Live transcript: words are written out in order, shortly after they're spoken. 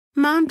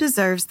Mom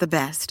deserves the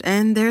best,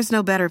 and there's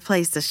no better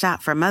place to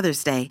shop for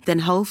Mother's Day than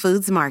Whole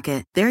Foods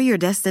Market. They're your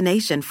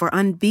destination for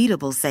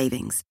unbeatable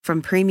savings,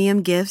 from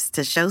premium gifts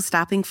to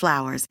show-stopping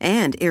flowers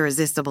and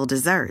irresistible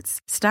desserts.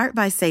 Start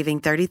by saving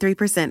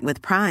 33%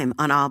 with Prime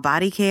on all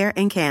body care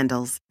and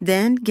candles.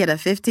 Then get a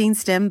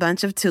 15-stem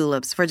bunch of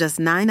tulips for just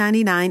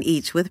 $9.99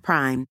 each with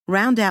Prime.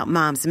 Round out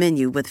Mom's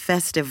menu with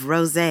festive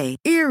rosé,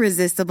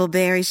 irresistible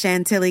berry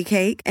chantilly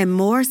cake, and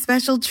more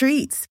special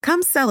treats.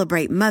 Come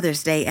celebrate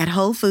Mother's Day at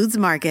Whole Foods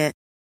Market.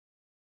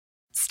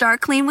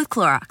 Start clean with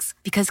Clorox,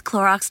 because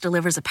Clorox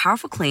delivers a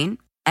powerful clean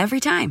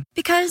every time.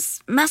 Because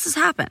messes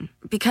happen.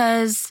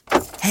 Because...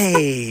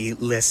 Hey,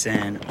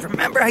 listen.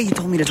 Remember how you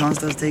told me to toss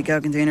those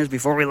takeout containers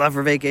before we left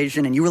for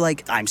vacation? And you were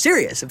like, I'm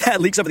serious. If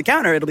that leaks over the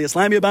counter, it'll be a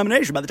slimy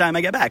abomination by the time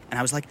I get back. And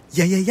I was like,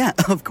 yeah,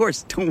 of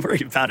course. Don't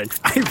worry about it.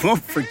 I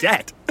won't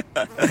forget.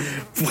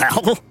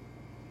 Well...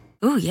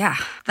 Ooh, yeah,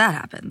 that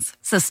happens.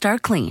 So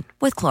start clean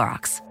with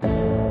Clorox.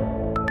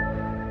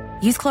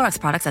 Use Clorox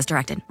products as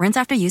directed. Rinse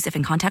after use if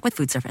in contact with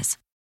food surface.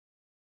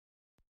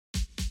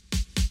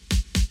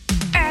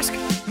 Ask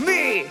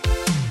me.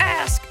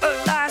 Ask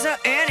Iliza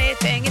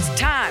anything. It's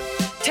time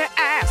to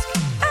ask.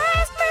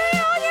 Ask me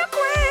all your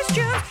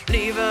questions.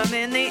 Leave them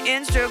in the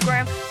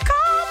Instagram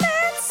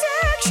comment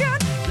section.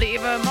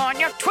 Leave them on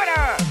your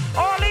Twitter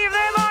or leave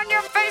them on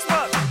your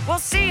Facebook. We'll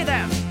see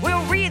them.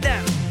 We'll read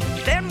them.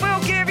 Then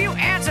we'll give you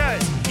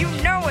answers. You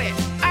know it.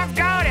 I've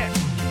got it.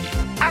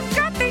 I've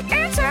got the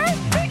answer.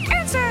 The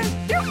answer.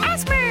 You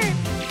ask me.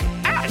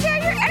 I'll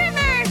tell you anything.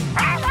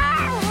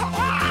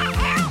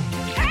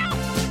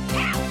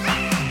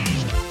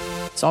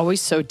 It's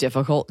always so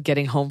difficult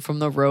getting home from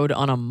the road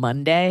on a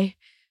Monday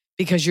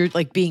because you're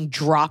like being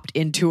dropped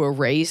into a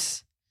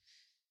race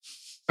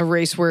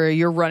where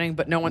you're running,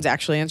 but no one's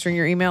actually answering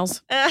your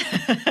emails.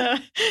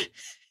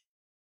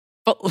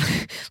 But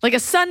like a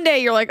Sunday,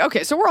 you're like,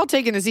 okay, so we're all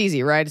taking this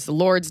easy, right? It's the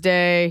Lord's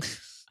Day.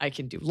 I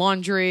can do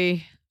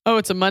laundry. Oh,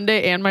 it's a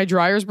Monday and my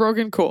dryer's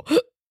broken. Cool.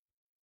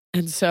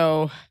 And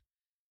so,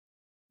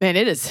 man,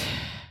 it is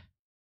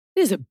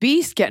a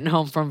beast getting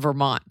home from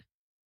Vermont.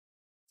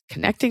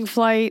 Connecting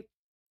flight,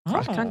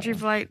 cross-country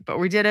flight, but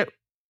we did it.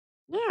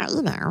 Yeah,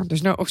 you know,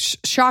 there's no,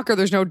 shocker,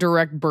 there's no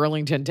direct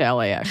Burlington to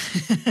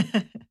LAX.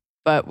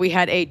 But we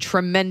had a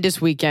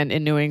tremendous weekend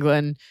in New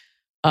England.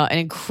 An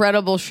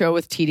incredible show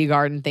with TD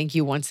Garden. Thank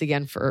you once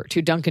again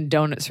to Dunkin'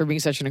 Donuts for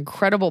being such an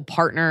incredible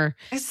partner.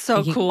 It's so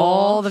making cool.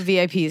 All the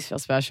VIPs feel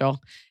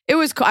special. It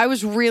was. I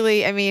was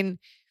really. I mean,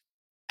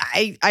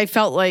 I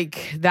felt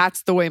like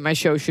that's the way my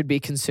show should be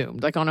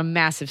consumed, like on a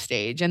massive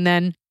stage. And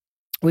then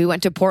we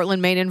went to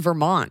Portland, Maine, and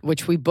Vermont,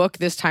 which we booked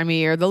this time of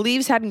year. The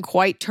leaves hadn't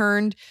quite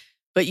turned,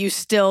 but you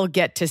still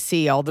get to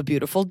see all the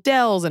beautiful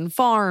dells and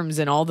farms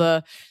and all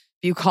the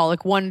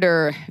bucolic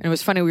wonder. And it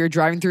was funny. We were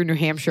driving through New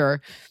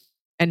Hampshire.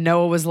 And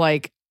Noah was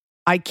like,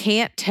 I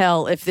can't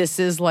tell if this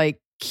is like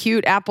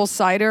cute apple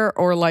cider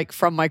or like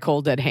from my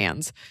cold dead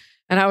hands.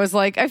 And I was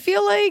like, I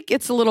feel like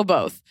it's a little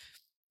both.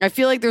 I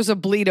feel like there's a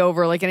bleed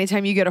over. Like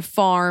anytime you get a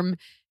farm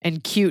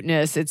and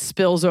cuteness, it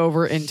spills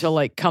over into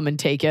like come and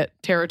take it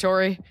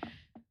territory,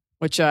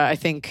 which I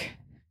think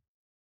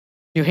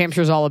New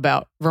Hampshire's all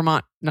about.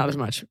 Vermont, not as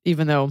much,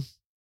 even though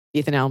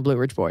Ethan Allen, Blue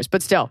Ridge Boys.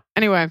 But still,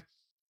 anyway,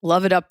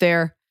 love it up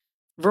there.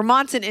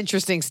 Vermont's an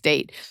interesting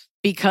state,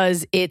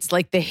 because it's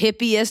like the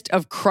hippiest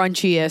of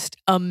crunchiest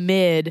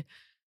amid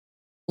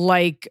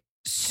like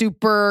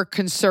super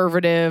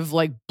conservative,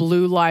 like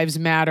Blue Lives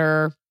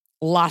Matter,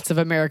 lots of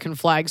American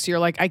flags. So you're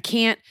like,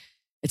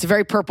 it's a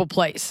very purple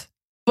place,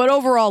 but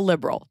overall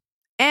liberal.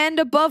 And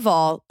above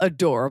all,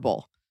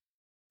 adorable.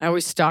 I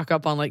always stock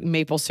up on like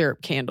maple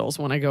syrup candles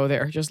when I go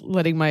there, just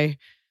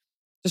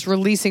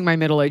releasing my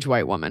middle-aged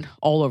white woman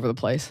all over the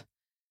place.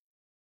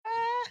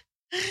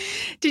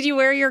 Did you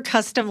wear your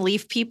custom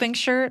leaf peeping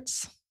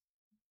shirts?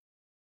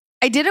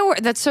 I didn't wear,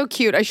 that's so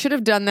cute. I should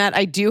have done that.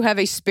 I do have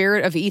a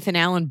Spirit of Ethan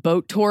Allen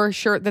boat tour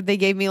shirt that they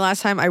gave me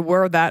last time. I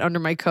wore that under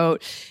my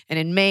coat. And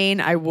in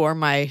Maine, I wore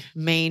my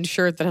Maine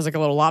shirt that has like a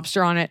little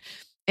lobster on it.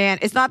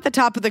 And it's not the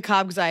top of the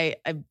cob because I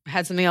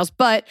had something else.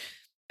 But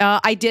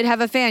I did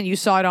have a fan. You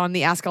saw it on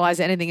the Ask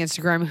Iliza Anything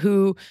Instagram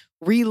who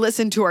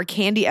re-listened to our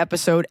candy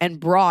episode and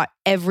brought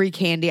every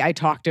candy I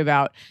talked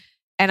about.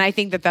 And I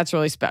think that that's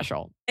really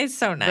special. It's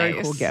so nice.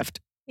 Very cool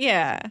gift.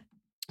 Yeah.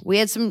 We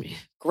had some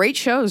great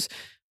shows.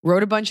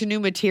 Wrote a bunch of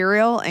new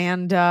material,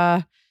 and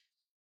I'll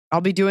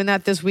be doing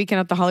that this weekend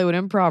at the Hollywood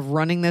Improv,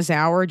 running this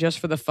hour just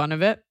for the fun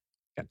of it.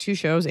 Got 2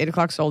 shows, 8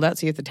 o'clock sold out,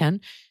 see you at the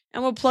 10.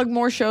 And we'll plug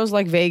more shows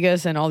like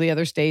Vegas and all the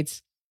other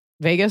states.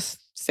 Vegas,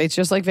 states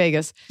just like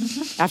Vegas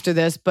after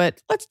this.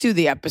 But let's do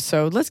the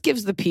episode. Let's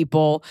give the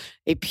people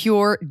a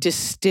pure,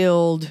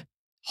 distilled,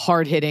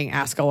 hard-hitting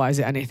Ask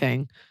Iliza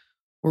Anything,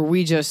 where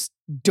we just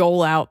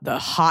dole out the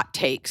hot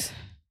takes.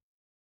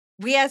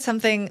 We had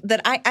something that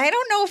I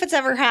don't know if it's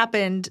ever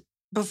happened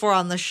before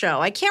on the show.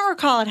 I can't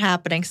recall it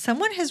happening.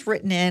 Someone has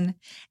written in,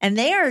 and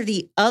they are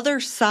the other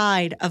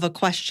side of a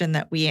question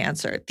that we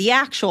answered. The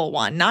actual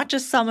one, not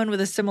just someone with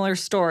a similar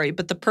story,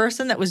 but the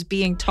person that was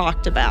being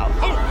talked about.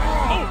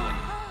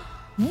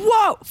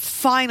 Whoa!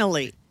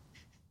 Finally.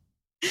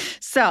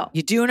 So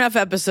You do enough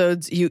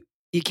episodes, you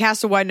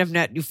cast a wide enough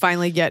net, you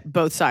finally get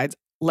both sides.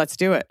 Let's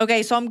do it.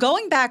 okay, so I'm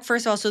going back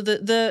first of all. So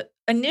the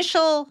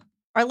initial,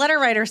 our letter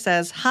writer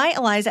says, "Hi,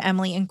 Iliza,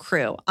 Emily, and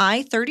crew.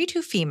 I,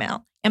 32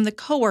 female, am the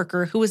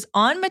coworker who was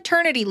on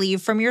maternity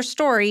leave from your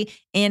story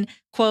in,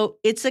 quote,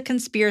 It's a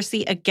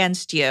Conspiracy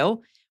Against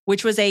You,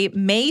 which was a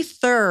May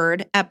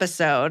 3rd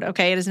episode.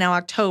 Okay, it is now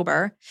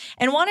October,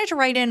 and wanted to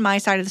write in my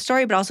side of the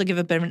story, but also give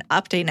a bit of an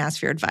update and ask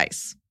for your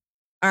advice."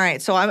 All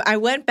right, so I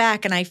went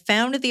back and I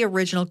found the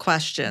original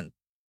question.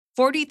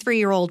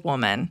 43-year-old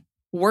woman,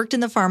 worked in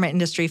the pharma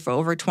industry for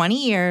over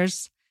 20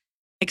 years,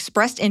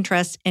 expressed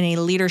interest in a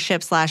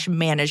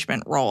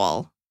leadership/management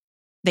role.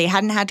 They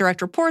hadn't had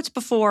direct reports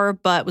before,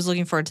 but was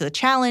looking forward to the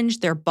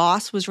challenge. Their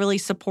boss was really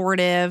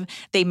supportive.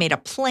 They made a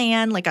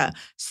plan, like a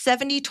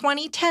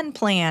 70-20-10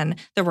 plan.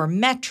 There were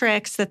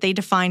metrics that they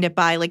defined it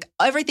by, like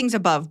everything's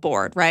above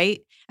board, right?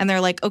 And they're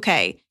like,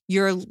 okay,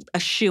 you're a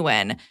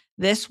shoo-in.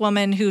 This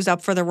woman who's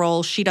up for the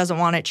role, she doesn't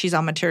want it. She's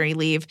on maternity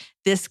leave.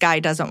 This guy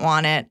doesn't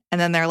want it. And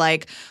then they're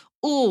like,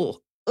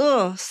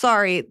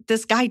 sorry,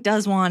 this guy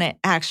does want it,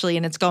 actually,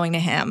 and it's going to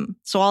him.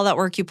 So all that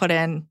work you put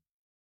in,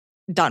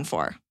 done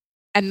for.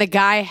 And the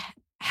guy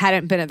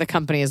hadn't been at the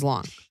company as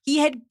long. He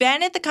had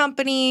been at the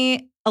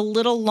company a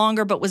little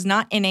longer, but was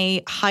not in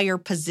a higher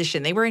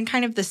position. They were in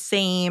kind of the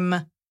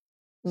same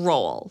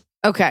role.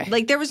 Okay.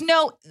 Like there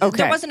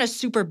wasn't a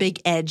super big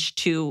edge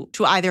to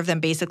either of them,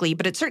 basically,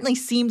 but it certainly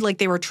seemed like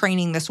they were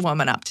training this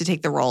woman up to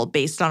take the role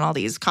based on all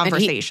these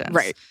conversations.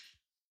 Right.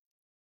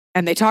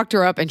 And they talked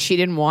her up and she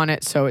didn't want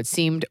it, so it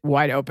seemed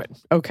wide open.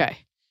 Okay.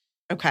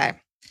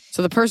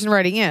 So the person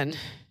writing in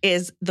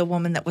is the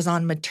woman that was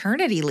on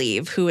maternity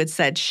leave who had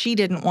said she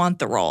didn't want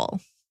the role.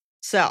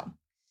 So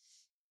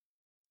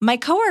my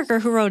coworker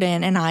who wrote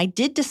in and I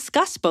did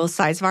discuss both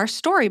sides of our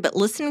story, but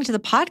listening to the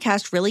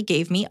podcast really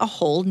gave me a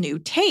whole new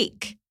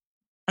take.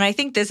 And I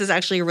think this is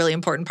actually a really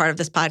important part of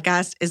this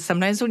podcast is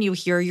sometimes when you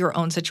hear your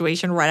own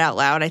situation read out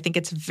loud, I think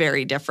it's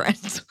very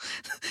different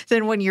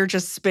than when you're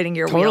just spinning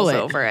your wheels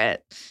over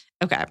it.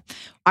 Okay.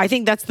 I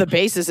think that's the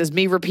basis is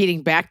me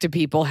repeating back to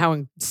people how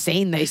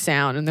insane they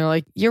sound. And they're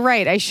like, you're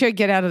right. I should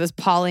get out of this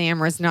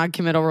polyamorous,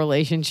 non-committal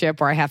relationship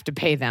where I have to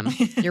pay them.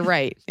 You're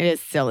right. It is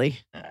silly.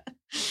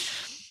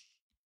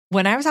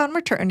 When I was on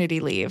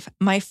maternity leave,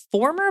 my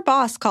former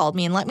boss called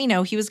me and let me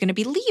know he was going to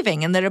be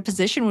leaving and that a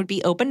position would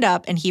be opened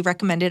up, and he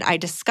recommended I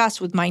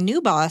discuss with my new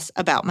boss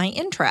about my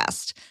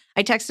interest.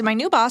 I texted my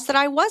new boss that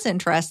I was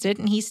interested,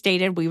 and he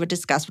stated we would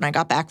discuss when I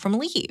got back from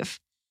leave.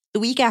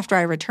 The week after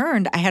I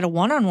returned, I had a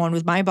one-on-one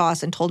with my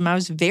boss and told him I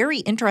was very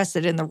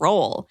interested in the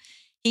role.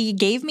 He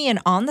gave me an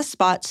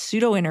on-the-spot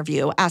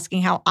pseudo-interview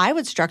asking how I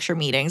would structure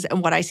meetings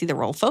and what I see the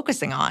role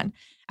focusing on.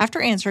 After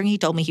answering, he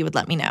told me he would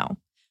let me know.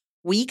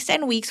 Weeks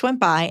and weeks went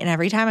by, and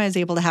every time I was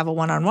able to have a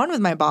one-on-one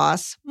with my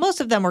boss,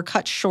 most of them were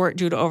cut short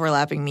due to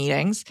overlapping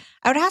meetings,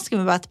 I would ask him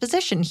about the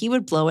position. He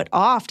would blow it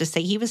off to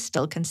say he was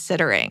still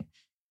considering.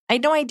 I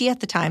had no idea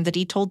at the time that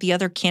he told the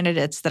other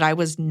candidates that I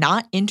was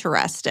not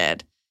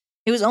interested.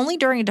 It was only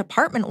during a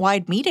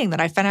department-wide meeting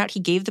that I found out he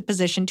gave the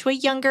position to a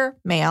younger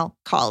male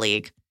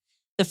colleague.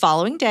 The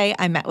following day,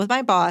 I met with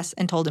my boss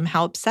and told him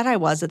how upset I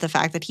was at the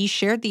fact that he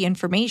shared the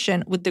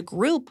information with the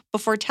group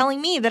before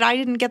telling me that I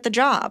didn't get the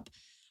job.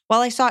 While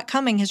I saw it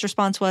coming, his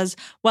response was,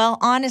 well,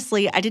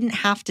 honestly, I didn't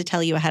have to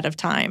tell you ahead of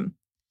time.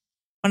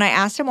 When I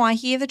asked him why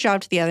he gave the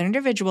job to the other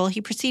individual,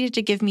 he proceeded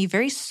to give me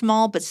very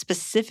small but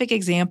specific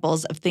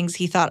examples of things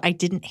he thought I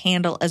didn't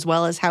handle, as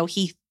well as how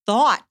he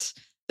thought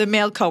the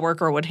male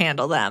coworker would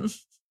handle them.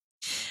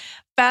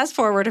 Fast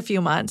forward a few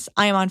months,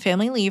 I am on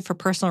family leave for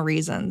personal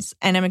reasons,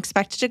 and am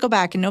expected to go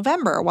back in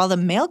November while the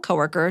male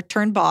coworker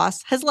turned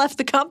boss has left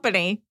the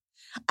company.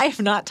 I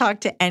have not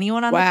talked to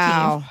anyone on the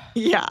team.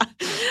 Yeah.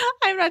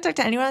 I have not talked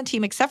to anyone on the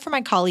team except for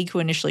my colleague who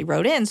initially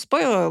wrote in.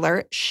 Spoiler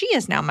alert, she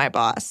is now my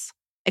boss.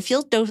 I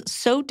feel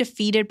so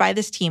defeated by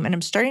this team, and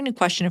I'm starting to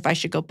question if I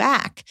should go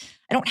back.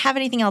 I don't have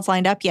anything else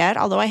lined up yet,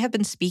 although I have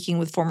been speaking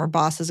with former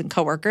bosses and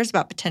coworkers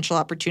about potential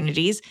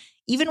opportunities,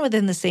 even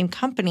within the same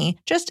company,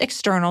 just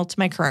external to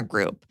my current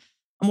group.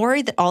 I'm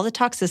worried that all the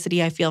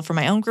toxicity I feel from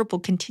my own group will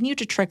continue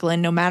to trickle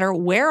in no matter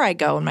where I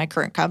go in my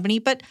current company,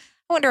 but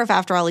I wonder if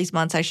after all these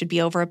months I should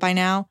be over it by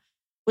now.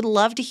 Would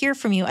love to hear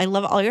from you. I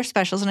love all your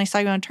specials, and I saw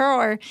you on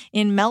tour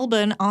in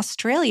Melbourne,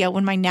 Australia,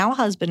 when my now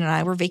husband and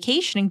I were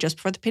vacationing just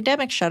before the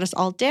pandemic shut us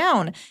all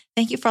down.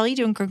 Thank you for all you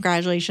do, and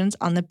congratulations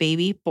on the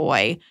baby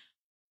boy.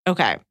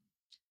 Okay.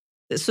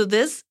 So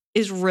this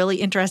is really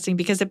interesting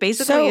because it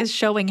basically is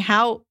showing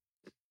how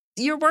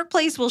your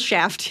workplace will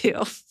shaft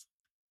you.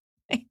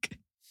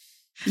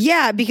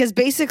 Yeah, because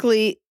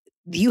basically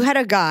you had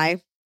a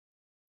guy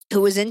who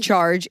was in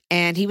charge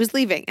and he was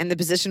leaving and the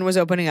position was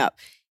opening up.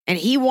 And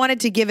he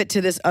wanted to give it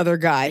to this other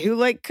guy who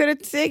could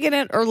have taken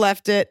it or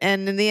left it.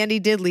 And in the end, he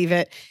did leave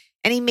it.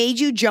 And he made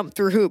you jump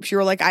through hoops. You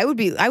were like, I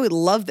would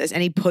love this.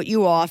 And he put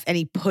you off and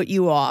he put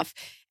you off.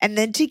 And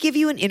then to give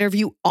you an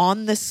interview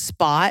on the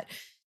spot.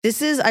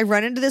 I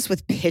run into this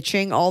with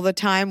pitching all the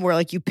time where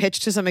you pitch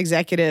to some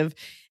executive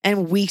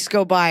and weeks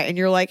go by and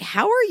you're like,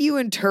 how are you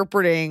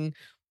interpreting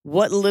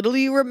what little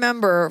you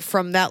remember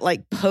from that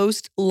like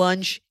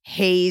post-lunch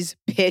haze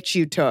pitch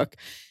you took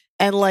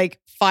and like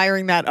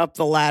firing that up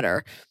the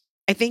ladder.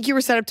 I think you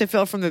were set up to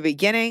fail from the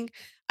beginning.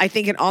 I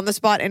think an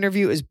on-the-spot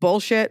interview is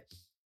bullshit.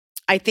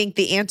 I think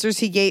the answers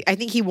he gave, I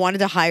think he wanted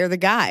to hire the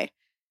guy.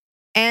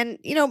 And,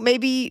 you know,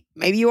 maybe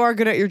you are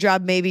good at your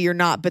job, maybe you're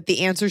not, but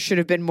the answers should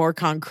have been more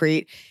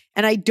concrete.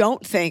 And I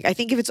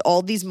think if it's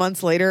all these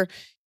months later,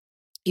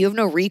 you have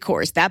no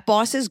recourse. That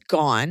boss is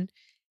gone.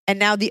 And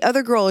now the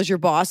other girl is your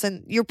boss,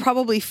 and you're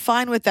probably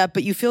fine with that,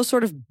 but you feel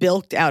sort of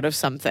bilked out of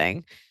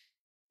something.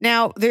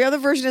 Now, the other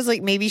version is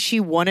like maybe she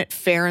won it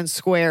fair and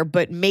square,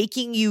 but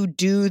making you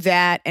do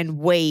that and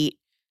wait,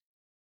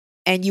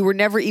 and you were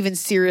never even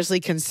seriously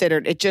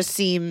considered. It just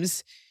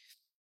seems,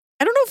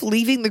 I don't know if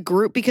leaving the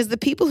group, because the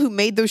people who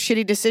made those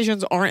shitty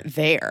decisions aren't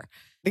there.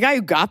 The guy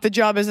who got the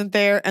job isn't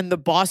there, and the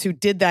boss who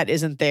did that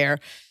isn't there.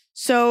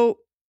 So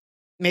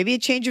maybe a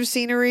change of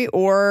scenery,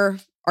 or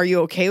are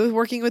you okay with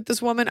working with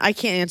this woman? I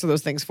can't answer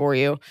those things for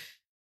you.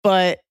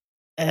 But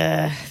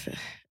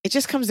it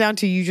just comes down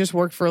to you just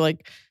worked for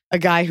like a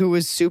guy who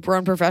was super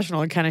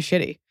unprofessional and kind of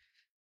shitty.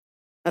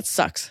 That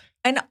sucks.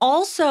 And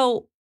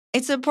also,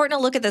 it's important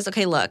to look at this.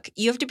 Okay, look,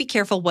 you have to be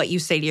careful what you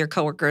say to your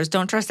coworkers.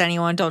 Don't trust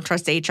anyone. Don't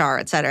trust HR,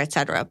 et cetera, et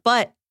cetera.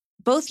 But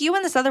both you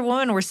and this other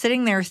woman were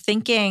sitting there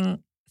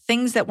thinking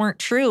things that weren't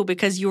true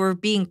because you were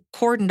being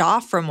cordoned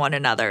off from one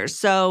another.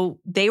 So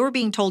they were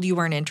being told you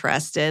weren't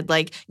interested.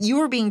 Like you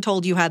were being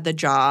told you had the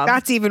job.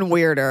 That's even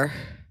weirder.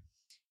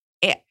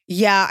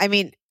 Yeah, I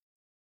mean,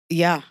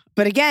 yeah.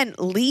 But again,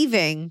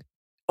 leaving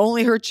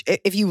only hurts.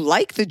 If you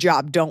like the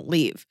job, don't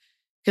leave.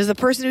 Because the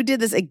person who did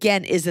this,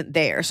 again, isn't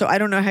there. So I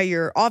don't know how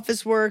your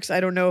office works. I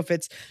don't know if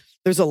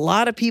there's a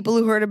lot of people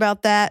who heard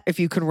about that. If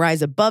you can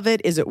rise above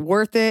it, is it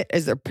worth it?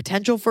 Is there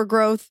potential for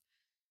growth?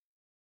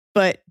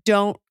 But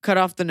don't cut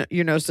off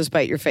your nose to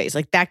spite your face.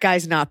 Like that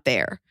guy's not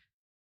there.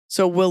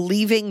 So will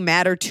leaving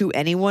matter to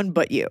anyone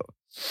but you?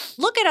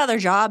 Look at other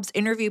jobs,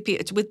 interview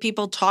with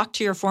people, talk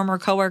to your former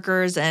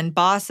coworkers and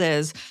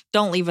bosses.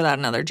 Don't leave without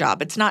another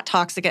job. It's not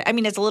toxic. I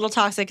mean, it's a little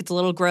toxic. It's a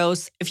little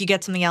gross. If you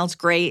get something else,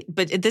 great.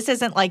 But this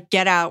isn't like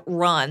get out,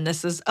 run.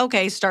 This is,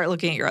 okay, start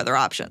looking at your other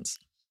options.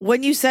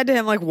 When you said to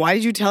him, like, why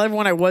did you tell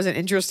everyone I wasn't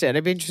interested?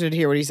 I'd be interested to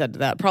hear what he said to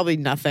that. Probably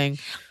nothing.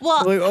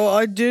 Well, like, oh,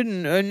 I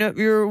didn't. I know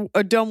you're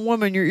a dumb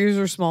woman. Your ears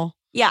are small.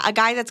 Yeah, a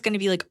guy that's going to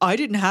be like, I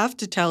didn't have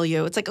to tell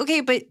you. It's like, okay,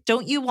 but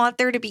don't you want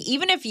there to be,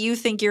 even if you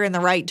think you're in the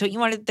right, don't you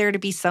want there to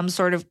be some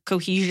sort of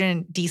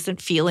cohesion,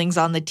 decent feelings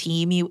on the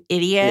team, you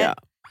idiot? Yeah.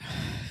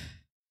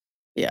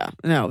 Yeah.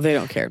 No, they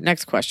don't care.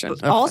 Next question.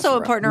 Also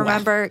important to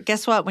remember,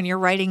 guess what? When you're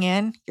writing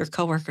in, your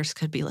coworkers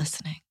could be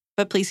listening.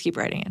 But please keep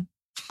writing in.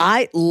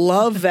 I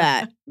love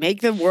that. Make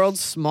the world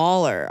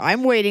smaller.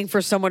 I'm waiting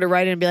for someone to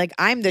write in and be like,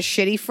 I'm the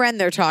shitty friend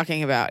they're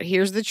talking about.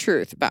 Here's the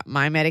truth about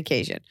my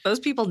medication.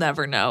 Those people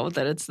never know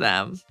that it's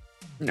them.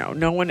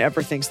 No one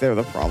ever thinks they're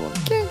the problem.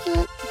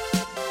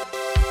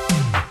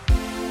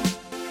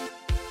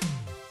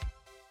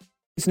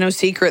 It's no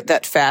secret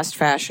that fast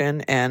fashion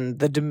and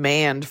the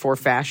demand for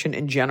fashion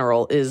in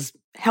general is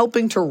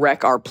helping to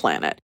wreck our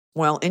planet.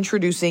 Well,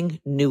 introducing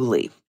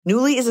Nuuly.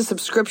 Nuuly is a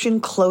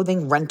subscription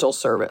clothing rental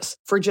service.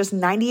 For just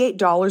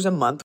 $98 a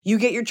month, you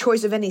get your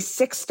choice of any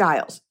 6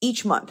 styles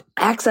each month,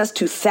 access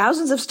to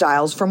thousands of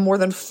styles from more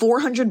than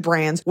 400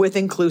 brands with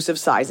inclusive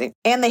sizing.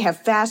 And they have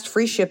fast,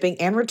 free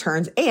shipping and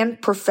returns and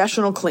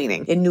professional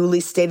cleaning in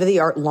Nuuly's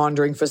state-of-the-art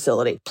laundering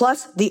facility.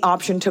 Plus, the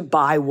option to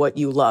buy what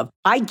you love.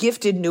 I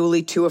gifted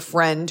Nuuly to a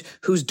friend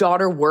whose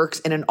daughter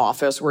works in an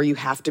office where you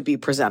have to be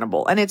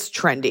presentable, and it's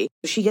trendy.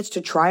 She gets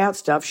to try out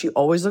stuff. She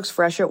always looks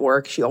fresh at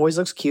work. She always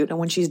looks cute. And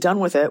when she's done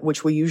with it,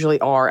 which we usually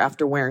are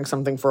after wearing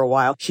something for a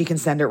while, she can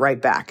send it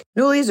right back.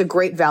 Nuuly is a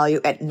great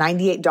value at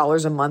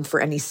 $98 a month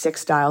for any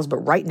 6 styles, but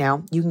right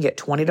now you can get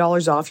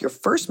 $20 off your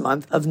first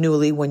month of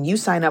Nuuly when you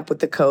sign up with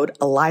the code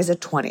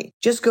Iliza20.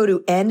 Just go to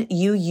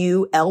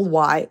NUULY.com.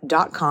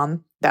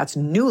 That's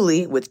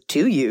Nuuly with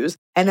 2 U's,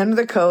 and enter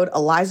the code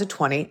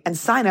Iliza20 and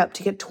sign up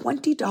to get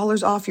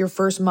 $20 off your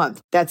first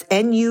month. That's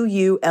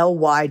NUULY.com.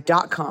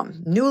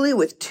 Nuuly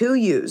with 2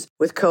 U's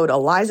with code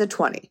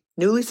Iliza20.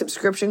 Nuuly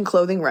subscription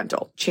clothing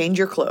rental. Change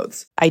your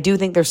clothes. I do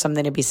think there's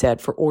something to be said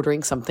for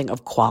ordering something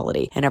of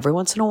quality and every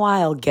once in a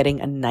while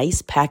getting a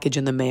nice package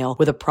in the mail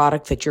with a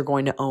product that you're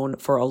going to own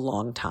for a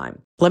long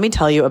time. Let me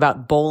tell you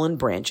about Boll &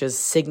 Branch's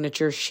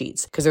signature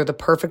sheets, because they're the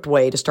perfect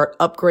way to start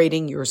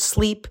upgrading your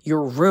sleep,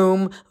 your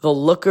room, the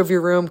look of your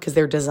room, because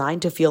they're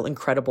designed to feel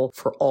incredible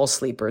for all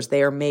sleepers.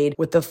 They are made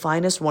with the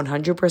finest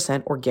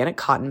 100% organic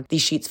cotton.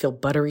 These sheets feel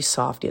buttery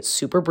soft, yet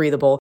super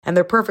breathable, and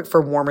they're perfect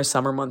for warmer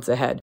summer months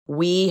ahead.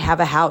 We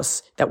have a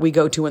house that we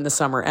go to in the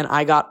summer, and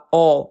I got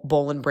all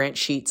Boll & Branch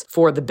sheets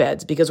for the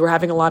beds because we're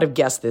having a lot of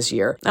guests this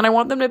year, and I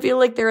want them to feel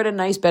like they're at a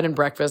nice bed and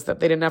breakfast that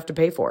they didn't have to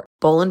pay for.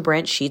 Boll &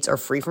 Branch sheets are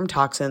free from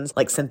toxins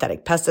like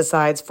synthetic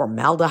pesticides,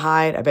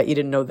 formaldehyde. I bet you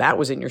didn't know that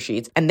was in your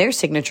sheets. And their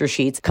signature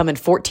sheets come in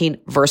 14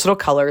 versatile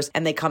colors,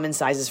 and they come in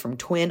sizes from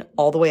twin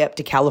all the way up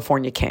to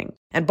California King.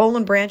 And Boll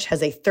 & Branch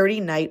has a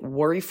 30-night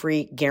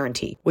worry-free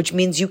guarantee, which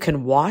means you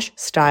can wash,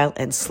 style,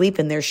 and sleep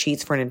in their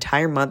sheets for an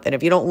entire month. And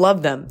if you don't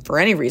love them for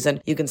any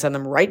reason, you can send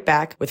them right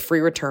back with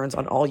free returns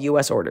on all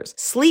U.S. orders.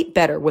 Sleep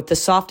better with the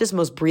softest,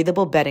 most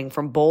breathable bedding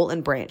from Boll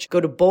 & Branch. Go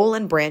to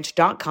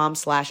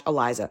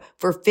bollandbranch.com/Iliza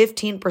for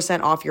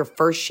 15% off your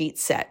first sheet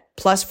set,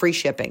 plus free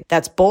shipping.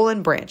 That's Boll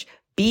 & Branch.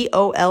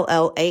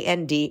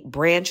 BOLLAND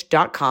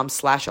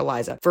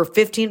branch.com/Iliza for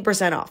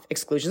 15% off.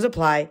 Exclusions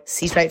apply.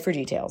 See site for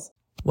details.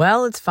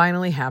 Well, it's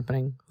finally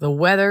happening. The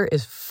weather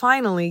is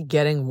finally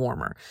getting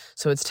warmer.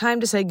 So it's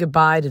time to say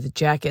goodbye to the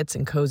jackets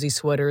and cozy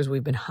sweaters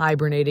we've been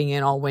hibernating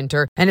in all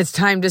winter. And it's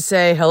time to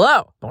say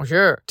hello,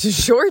 bonjour, to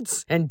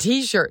shorts and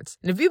t-shirts.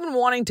 And if you've been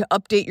wanting to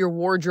update your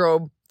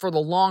wardrobe for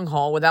the long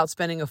haul without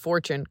spending a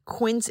fortune,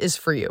 Quince is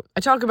for you.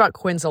 I talk about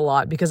Quince a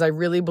lot because I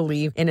really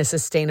believe in a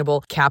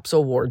sustainable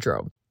capsule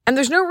wardrobe. And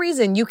there's no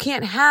reason you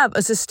can't have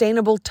a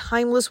sustainable,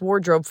 timeless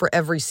wardrobe for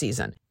every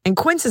season. And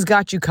Quince has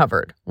got you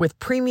covered with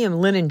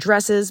premium linen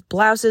dresses,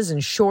 blouses,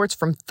 and shorts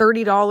from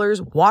 $30,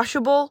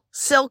 washable,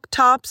 silk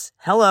tops,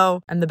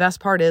 hello. And the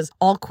best part is,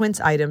 all Quince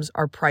items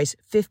are priced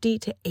 50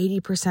 to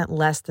 80%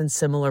 less than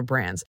similar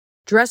brands.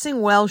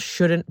 Dressing well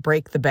shouldn't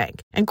break the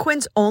bank. And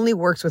Quince only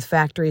works with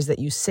factories that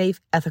use safe,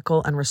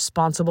 ethical, and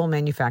responsible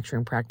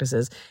manufacturing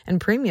practices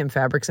and premium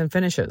fabrics and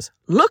finishes.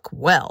 Look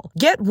well.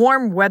 Get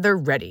warm weather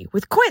ready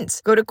with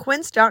Quince. Go to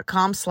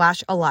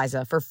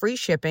quince.com/Iliza for free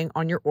shipping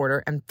on your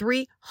order and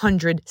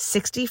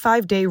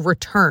 365-day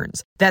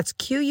returns. That's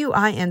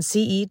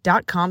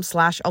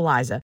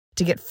QUINCE.com/Iliza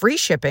to get free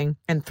shipping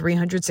and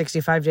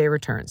 365-day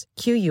returns.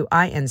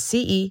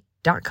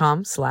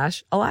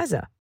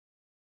 QUINCE.com/Iliza.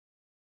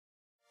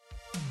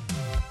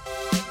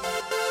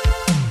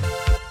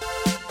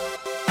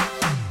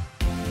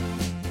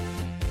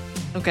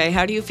 Okay,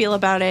 how do you feel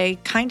about a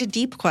kind of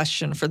deep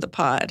question for the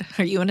pod?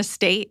 Are you in a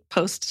state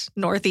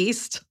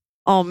post-Northeast?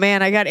 Oh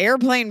man, I got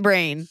airplane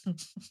brain.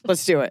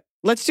 Let's do it.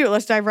 Let's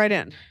dive right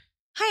in.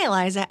 Hi,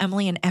 Iliza,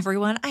 Emily, and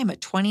everyone. I'm a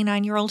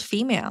 29-year-old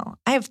female.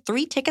 I have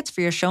 3 tickets for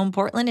your show in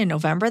Portland in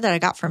November that I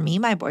got from me,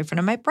 my boyfriend,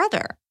 and my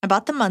brother. I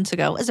bought them months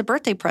ago as a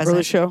birthday present.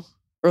 Early show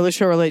or late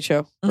show? Early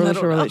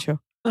show or late show?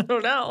 I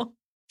don't know.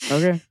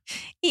 Okay.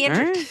 He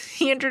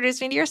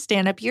introduced me to your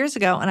stand-up years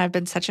ago, and I've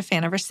been such a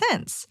fan ever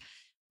since.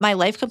 My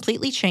life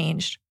completely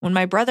changed when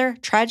my brother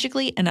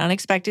tragically and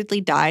unexpectedly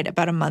died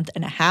about a month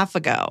and a half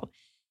ago.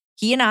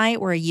 He and I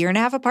were a year and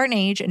a half apart in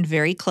age and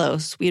very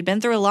close. We had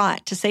been through a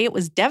lot. To say it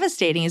was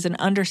devastating is an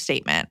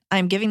understatement.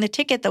 I'm giving the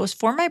ticket that was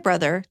for my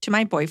brother to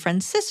my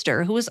boyfriend's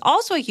sister, who is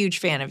also a huge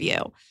fan of you.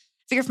 I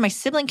figure if my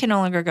sibling can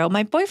no longer go,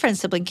 my boyfriend's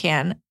sibling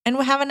can, and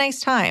we'll have a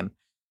nice time.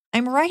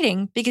 I'm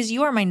writing because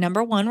you are my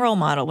number one role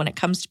model when it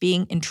comes to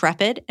being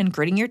intrepid and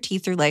gritting your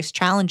teeth through life's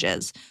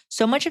challenges.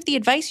 So much of the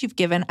advice you've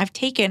given, I've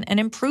taken and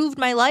improved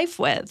my life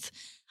with.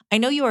 I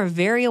know you are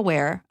very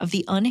aware of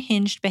the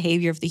unhinged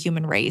behavior of the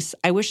human race.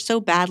 I wish so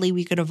badly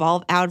we could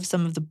evolve out of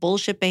some of the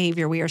bullshit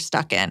behavior we are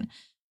stuck in.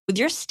 With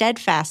your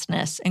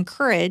steadfastness and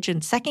courage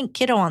and second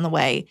kiddo on the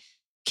way,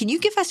 can you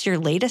give us your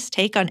latest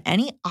take on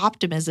any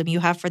optimism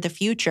you have for the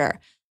future?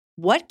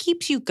 What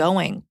keeps you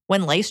going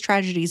when life's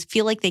tragedies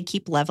feel like they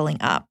keep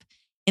leveling up?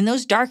 In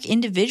those dark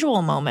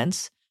individual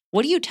moments,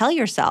 what do you tell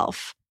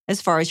yourself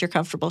as far as you're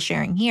comfortable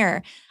sharing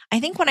here? I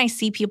think when I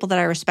see people that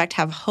I respect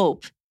have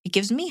hope, it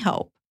gives me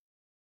hope.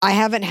 I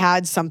haven't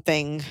had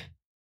something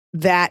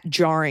that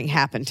jarring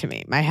happen to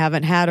me. I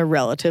haven't had a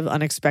relative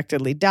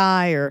unexpectedly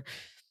die, or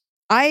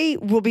I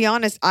will be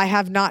honest, I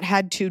have not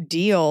had to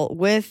deal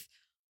with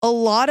a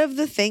lot of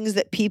the things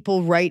that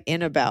people write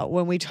in about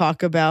when we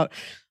talk about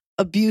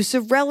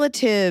abusive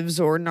relatives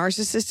or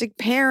narcissistic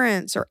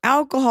parents or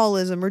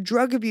alcoholism or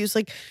drug abuse.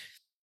 Like,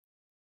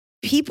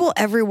 people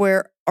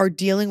everywhere are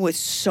dealing with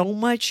so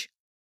much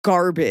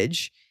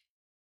garbage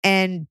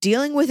and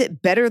dealing with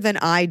it better than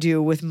I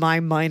do with my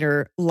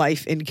minor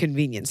life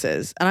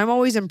inconveniences. And I'm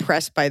always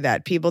impressed by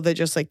that. People that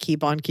just like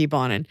keep on.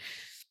 And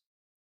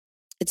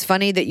it's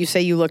funny that you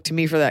say you look to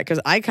me for that, because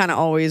I kind of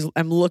always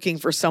am looking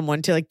for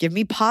someone to like give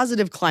me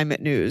positive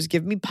climate news,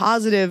 give me a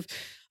positive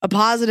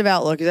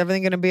outlook. Is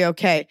everything going to be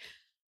okay?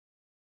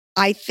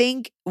 I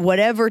think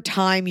whatever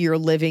time you're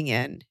living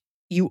in,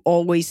 you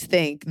always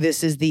think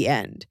this is the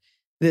end.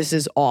 This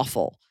is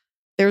awful.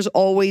 There's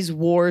always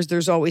wars.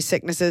 There's always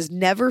sicknesses.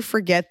 Never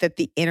forget that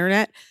the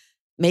internet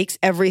makes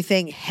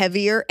everything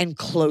heavier and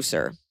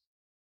closer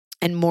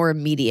and more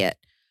immediate.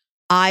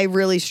 I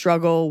really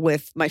struggle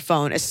with my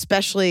phone,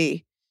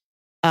 especially,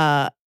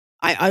 I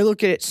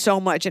look at it so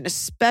much, and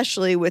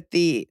especially with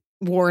the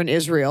war in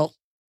Israel.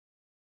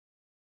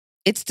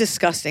 It's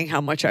disgusting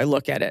how much I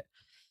look at it.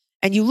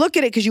 And you look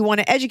at it because you want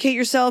to educate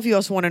yourself. You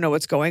also want to know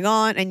what's going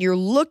on. And you're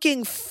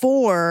looking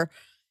for,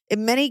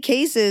 in many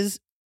cases,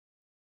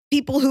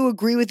 people who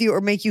agree with you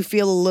or make you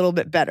feel a little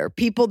bit better.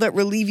 People that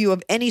relieve you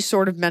of any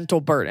sort of mental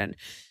burden.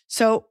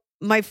 So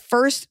my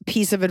first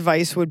piece of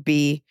advice would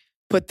be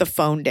put the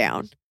phone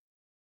down.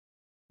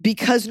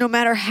 Because no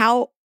matter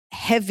how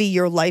heavy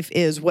your life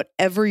is,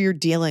 whatever you're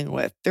dealing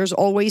with, there's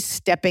always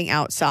stepping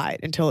outside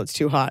until it's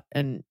too hot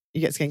and you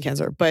get skin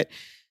cancer. But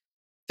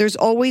There's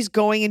always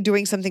going and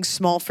doing something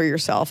small for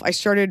yourself. I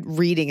started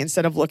reading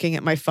instead of looking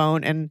at my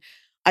phone, and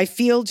I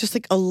feel just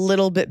like a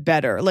little bit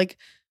better. Like,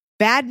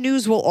 bad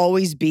news will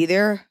always be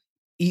there.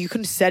 You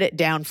can set it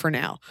down for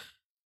now.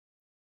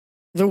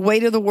 The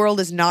weight of the world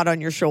is not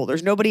on your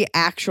shoulders. Nobody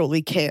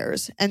actually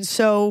cares. And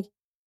so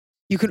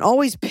you can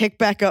always pick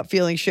back up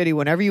feeling shitty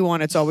whenever you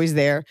want. It's always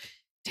there.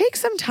 Take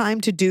some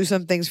time to do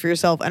some things for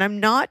yourself. And I'm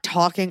not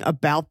talking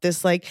about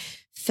this like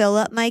fill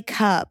up my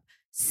cup,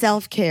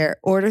 self-care,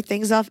 order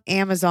things off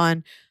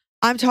Amazon.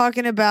 I'm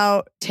talking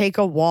about take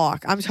a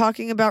walk. I'm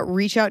talking about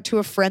reach out to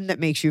a friend that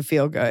makes you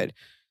feel good.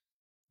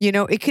 You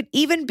know, it could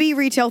even be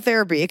retail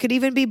therapy. It could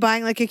even be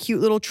buying like a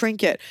cute little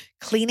trinket,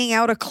 cleaning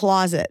out a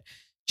closet,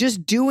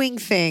 just doing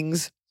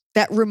things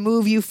that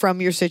remove you from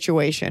your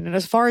situation. And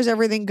as far as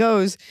everything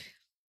goes,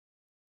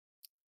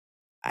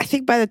 I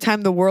think by the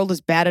time the world is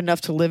bad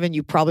enough to live in,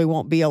 you probably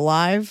won't be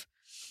alive.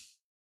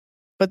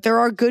 But there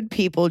are good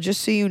people,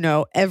 just so you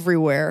know,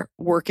 everywhere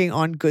working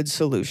on good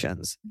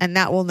solutions. And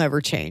that will never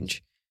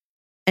change.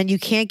 And you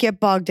can't get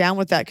bogged down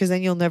with that because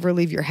then you'll never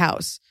leave your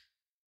house.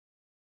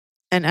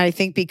 And I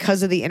think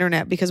because of the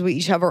internet, because we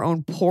each have our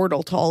own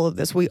portal to all of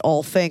this, we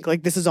all think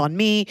like this is on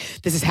me.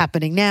 This is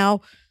happening now.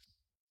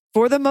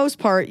 For the most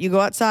part, you go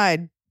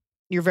outside.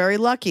 You're very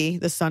lucky.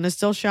 The sun is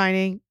still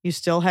shining. You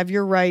still have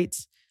your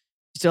rights.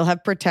 You still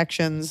have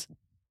protections.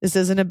 This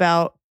isn't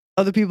about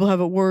other people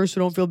have it worse,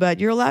 so don't feel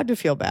bad. You're allowed to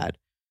feel bad.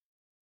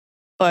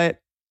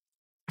 But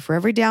for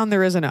every down,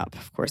 there is an up.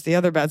 Of course, the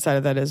other bad side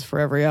of that is for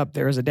every up,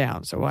 there is a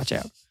down. So watch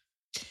out.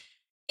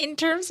 In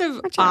terms of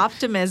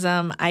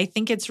optimism, I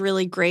think it's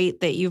really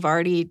great that you've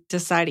already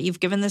decided, you've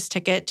given this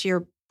ticket to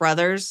your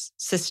brother's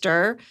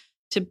sister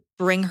to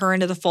bring her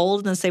into the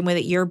fold in the same way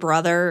that your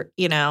brother,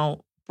 you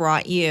know,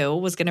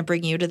 was going to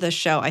bring you to this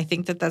show. I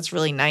think that that's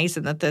really nice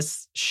and that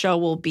this show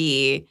will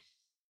be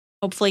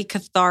hopefully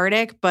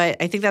cathartic, but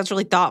I think that's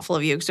really thoughtful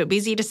of you. So it'd be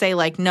easy to say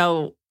like,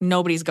 no,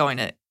 nobody's going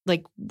to,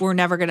 like, we're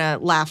never going to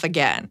laugh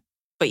again,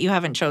 but you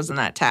haven't chosen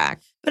that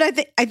tack. But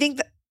I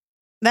think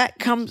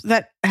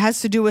that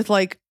has to do with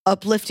like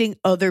uplifting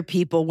other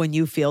people when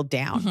you feel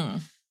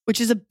down,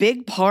 which is a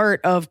big part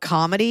of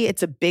comedy.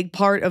 It's a big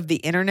part of the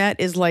internet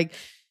is like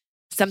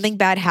something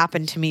bad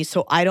happened to me,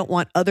 so I don't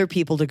want other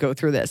people to go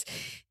through this.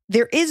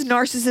 There is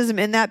narcissism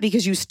in that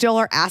because you still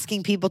are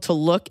asking people to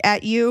look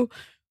at you,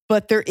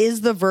 but there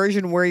is the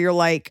version where you're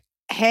like,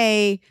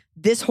 hey,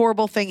 this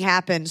horrible thing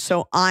happened,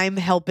 so I'm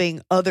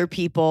helping other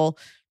people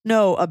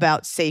know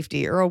about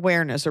safety or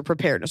awareness or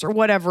preparedness or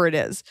whatever it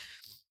is.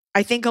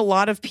 I think a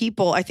lot of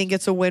people, I think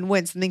it's a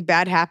win-win. Something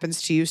bad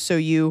happens to you, so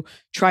you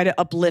try to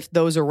uplift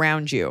those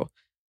around you.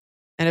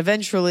 And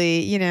eventually,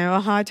 you know, a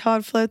high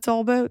tide floats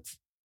all boats.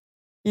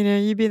 You know,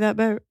 you be that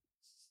boat.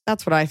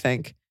 That's what I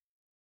think.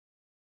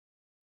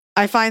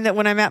 I find that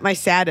when I'm at my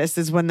saddest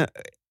is when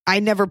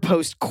I never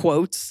post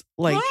quotes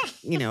like,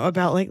 you know,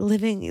 about like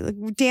living,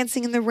 like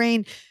dancing in the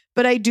rain.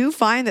 But I do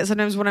find that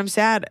sometimes when I'm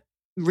sad,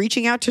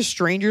 reaching out to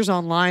strangers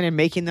online and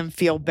making them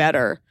feel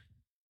better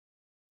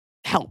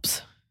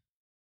helps.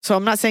 So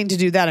I'm not saying to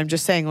do that. I'm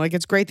just saying like,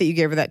 it's great that you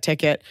gave her that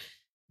ticket.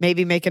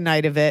 Maybe make a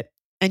night of it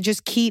and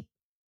just keep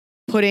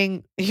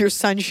putting your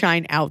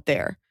sunshine out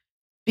there.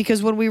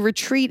 Because when we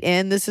retreat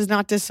in, this is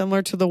not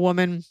dissimilar to the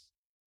woman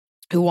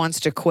who wants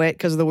to quit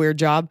because of the weird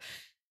job.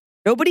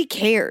 Nobody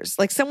cares.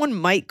 Like someone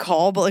might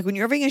call, but like when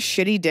you're having a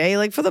shitty day,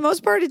 like for the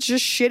most part, it's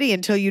just shitty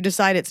until you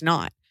decide it's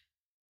not.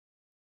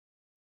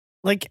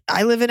 Like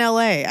I live in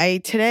LA.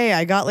 Today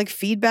I got like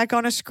feedback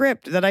on a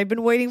script that I'd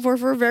been waiting for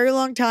a very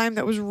long time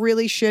that was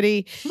really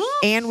shitty.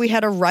 And we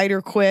had a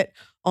writer quit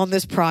on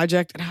this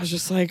project. And I was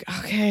just like,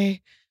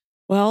 okay,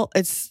 well,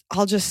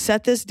 I'll just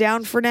set this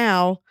down for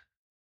now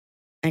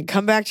and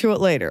come back to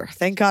it later.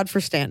 Thank God for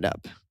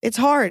stand-up. It's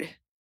hard.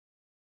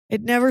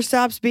 It never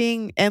stops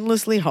being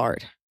endlessly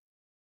hard.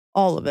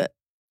 All of it.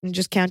 And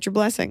just count your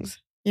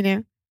blessings, you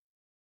know?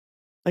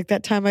 Like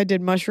that time I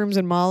did mushrooms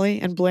and Molly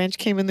and Blanche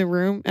came in the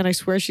room and I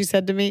swear she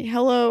said to me,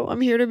 hello,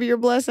 I'm here to be your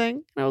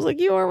blessing. And I was like,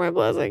 you are my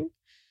blessing.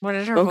 What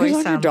did her voice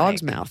sound on your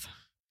dog's like? mouth.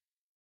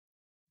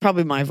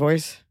 Probably my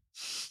voice.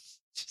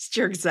 Just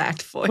your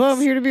exact voice. Well,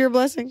 I'm here to be your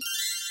blessing.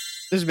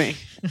 There's me.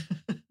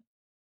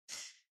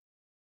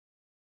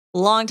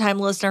 Longtime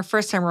listener,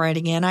 first time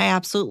writing in. I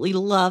absolutely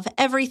love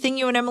everything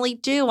you and Emily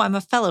do. I'm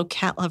a fellow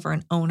cat lover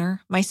and owner.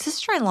 My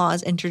sister-in-law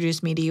has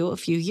introduced me to you a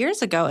few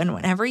years ago, and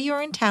whenever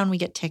you're in town, we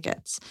get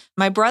tickets.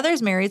 My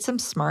brother's married some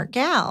smart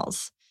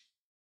gals.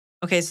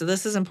 Okay, so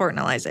this is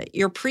important, Iliza.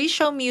 Your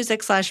pre-show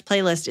music /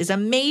 playlist is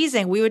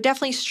amazing. We would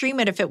definitely stream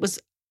it if it was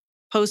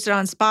posted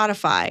on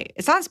Spotify.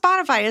 It's on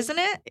Spotify, isn't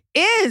it?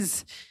 It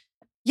is.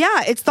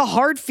 Yeah, it's the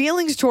Hard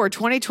Feelings Tour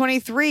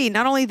 2023.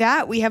 Not only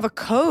that, we have a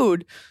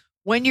code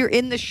when you're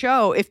in the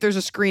show, if there's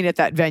a screen at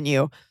that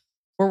venue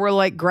where we're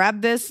like,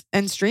 grab this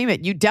and stream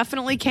it. You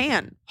definitely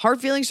can. Hard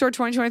Feelings Tour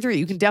 2023.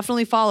 You can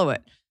definitely follow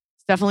it.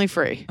 It's definitely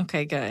free.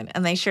 Okay, good.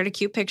 And they shared a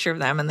cute picture of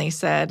them and they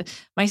said,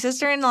 my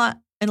sister-in-laws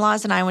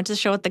and I went to the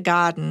show at the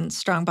Garden,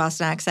 strong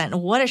Boston accent.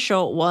 And what a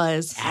show it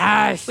was.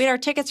 Yes. We had our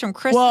tickets from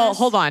Christmas. Well,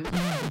 hold on.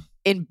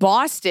 In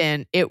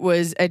Boston, it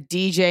was a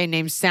DJ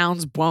named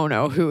Sounds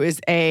Buono, who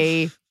is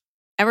a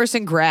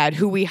Emerson grad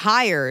who we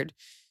hired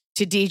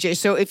to DJ.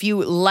 So if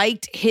you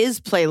liked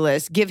his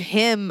playlist, give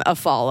him a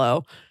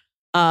follow.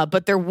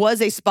 But there was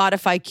a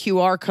Spotify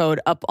QR code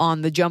up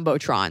on the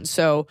Jumbotron.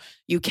 So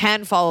you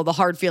can follow the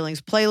Hard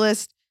Feelings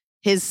playlist.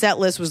 His set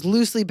list was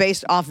loosely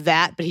based off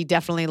that, but he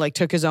definitely like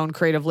took his own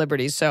creative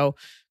liberties. So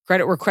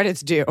credit where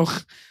credit's due.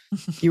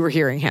 You were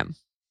hearing him.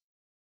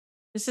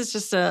 This is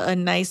just a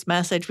nice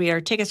message. We had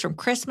our tickets from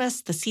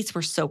Christmas. The seats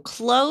were so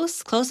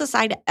close, closest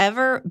I'd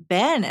ever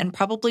been and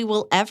probably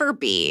will ever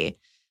be.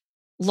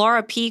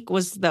 Laura Peak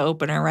was the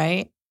opener,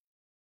 right?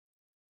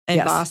 In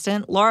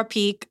Boston. Laura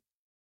Peak,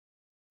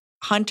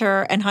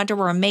 Hunter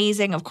were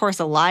amazing. Of course,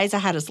 Iliza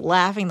had us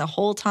laughing the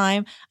whole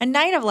time. A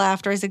night of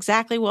laughter is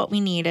exactly what we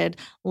needed.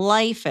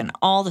 Life and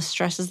all the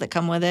stresses that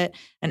come with it.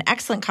 An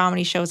excellent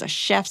comedy show is a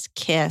chef's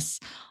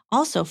kiss.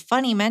 Also,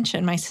 funny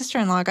mention, my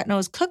sister-in-law got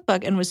Noah's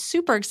cookbook and was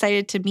super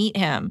excited to meet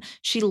him.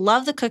 She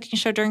loved the cooking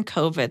show during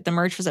COVID. The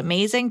merch was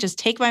amazing. Just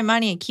take my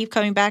money and keep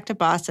coming back to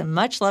Boston.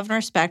 Much love and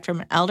respect from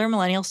an elder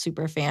millennial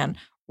superfan,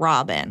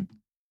 Robin.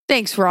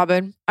 Thanks,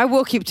 Robin. I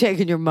will keep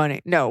taking your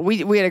money. No, we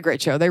had a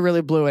great show. They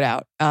really blew it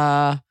out.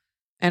 And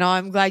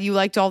I'm glad you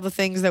liked all the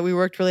things that we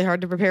worked really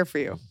hard to prepare for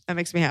you. That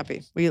makes me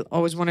happy. We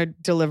always want to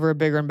deliver a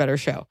bigger and better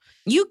show.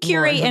 You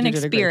curate an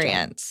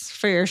experience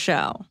for your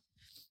show.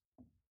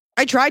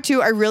 I try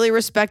to. I really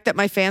respect that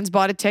my fans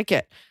bought a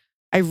ticket.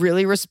 I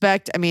really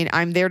respect,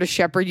 I'm there to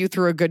shepherd you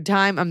through a good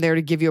time. I'm there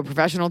to give you a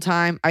professional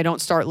time. I don't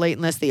start late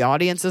unless the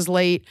audience is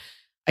late.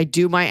 I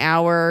do my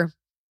hour.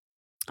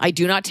 I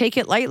do not take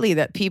it lightly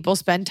that people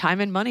spend time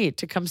and money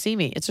to come see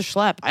me. It's a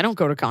schlep. I don't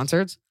go to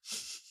concerts.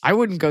 I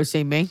wouldn't go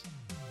see me.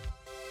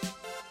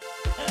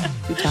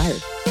 Too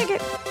tired.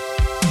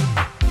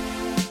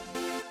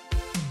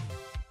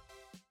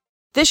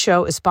 This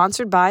show is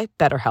sponsored by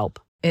BetterHelp.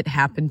 It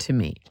happened to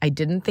me. I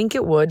didn't think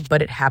it would,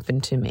 but it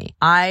happened to me.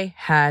 I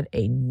had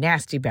a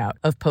nasty bout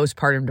of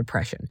postpartum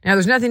depression. Now,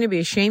 there's nothing to be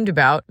ashamed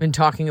about in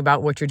talking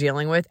about what you're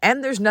dealing with,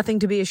 and there's nothing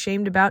to be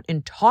ashamed about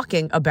in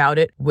talking about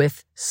it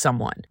with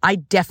someone. I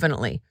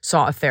definitely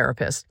saw a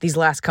therapist these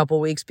last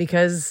couple weeks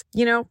because,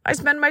 I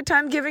spend my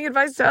time giving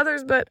advice to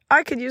others, but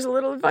I could use a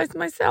little advice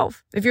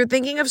myself. If you're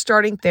thinking of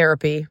starting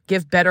therapy,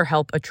 give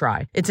BetterHelp a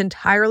try. It's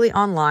entirely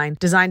online,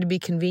 designed to be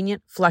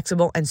convenient,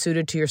 flexible, and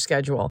suited to your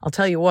schedule. I'll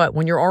tell you what,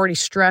 when you're already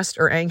stressed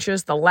or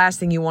anxious, the last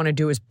thing you want to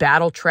do is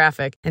battle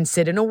traffic and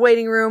sit in a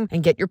waiting room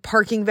and get your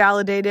parking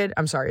validated.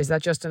 I'm sorry, is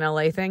that just an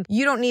LA thing?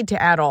 You don't need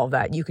to add all of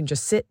that. You can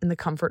just sit in the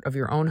comfort of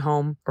your own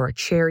home or a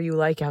chair you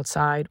like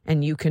outside,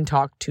 and you can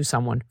talk to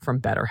someone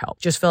from BetterHelp.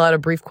 Just fill out a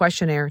brief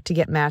questionnaire to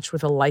get matched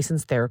with a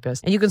licensed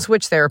therapist, and you can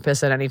switch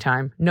therapists at any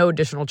time. No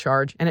additional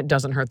charge, and it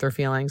doesn't hurt their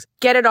feelings.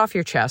 Get it off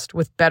your chest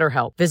with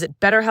BetterHelp. Visit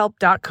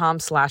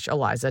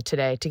BetterHelp.com/Iliza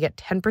today to get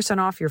 10%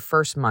 off your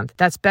first month.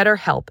 That's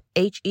BetterHelp,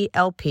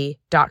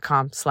 HELP.com/Iliza.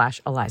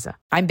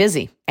 I'm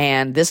busy,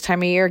 and this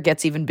time of year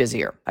gets even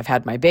busier. I've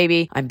had my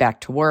baby, I'm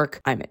back to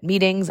work, I'm at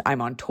meetings, I'm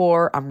on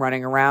tour, I'm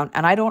running around,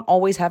 and I don't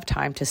always have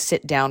time to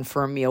sit down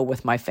for a meal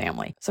with my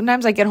family.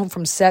 Sometimes I get home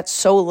from set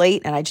so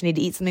late and I just need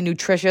to eat something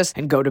nutritious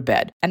and go to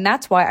bed. And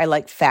that's why I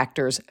like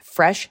Factor's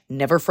fresh,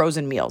 never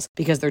frozen meals,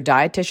 because they're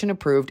dietitian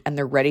approved and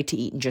they're ready to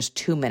eat in just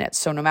 2 minutes.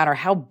 So no matter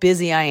how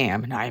busy I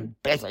am, and I'm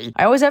busy,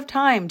 I always have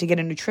time to get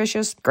a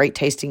nutritious, great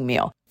tasting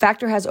meal.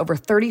 Factor has over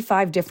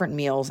 35 different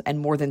meals and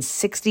more than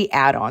 60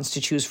 add-ons to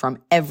choose from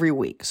every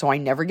week, so I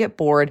never get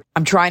bored.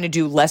 I'm trying to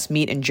do less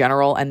meat in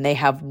general, and they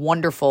have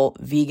wonderful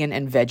vegan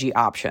and veggie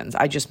options.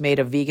 I just made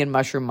a vegan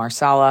mushroom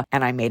marsala,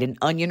 and I made an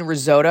onion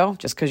risotto.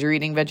 Just because you're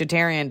eating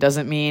vegetarian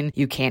doesn't mean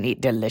you can't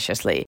eat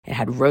deliciously. It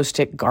had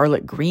roasted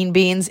garlic green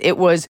beans. It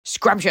was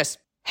scrumptious.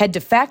 Head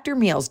to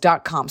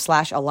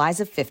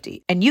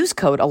factormeals.com/Iliza50 and use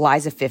code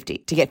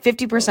Iliza50 to get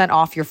 50%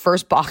 off your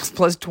first box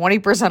plus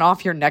 20%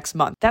 off your next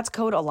month. That's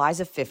code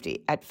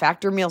Iliza50 at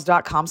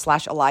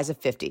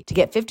factormeals.com/Iliza50 to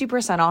get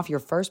 50% off your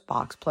first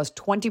box plus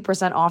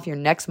 20% off your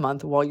next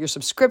month while your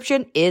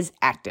subscription is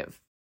active.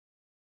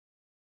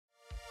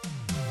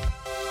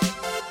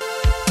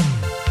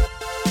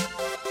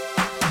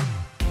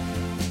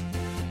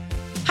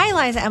 Hi,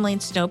 Iliza, Emily,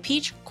 and Snow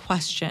Peach.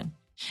 Question.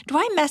 Do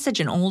I message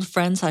an old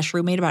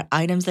friend/roommate about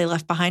items they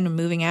left behind when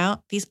moving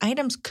out? These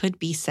items could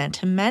be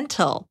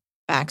sentimental.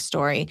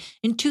 Backstory.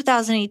 In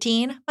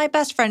 2018, my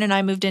best friend and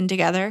I moved in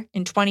together.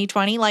 In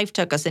 2020, life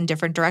took us in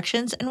different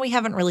directions, and we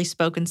haven't really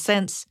spoken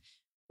since.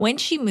 When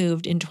she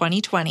moved in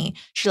 2020,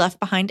 she left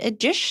behind a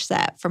dish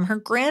set from her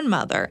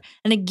grandmother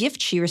and a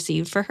gift she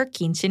received for her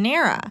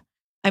quinceanera.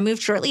 I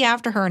moved shortly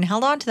after her and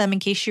held on to them in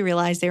case she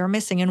realized they were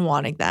missing and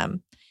wanted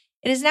them.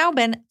 It has now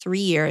been 3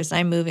 years and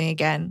I'm moving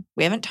again.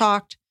 We haven't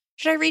talked.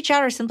 Should I reach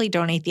out or simply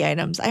donate the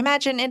items? I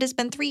imagine it has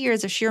been 3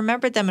 years. If she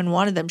remembered them and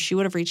wanted them, she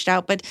would have reached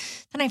out, but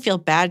then I feel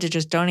bad to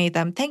just donate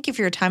them. Thank you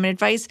for your time and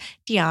advice,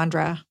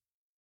 Deandra.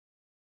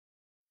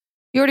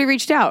 You already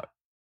reached out,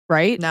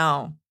 right?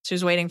 No, she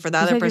was waiting for the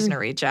other person to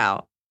reach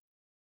out.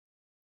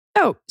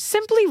 No,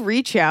 simply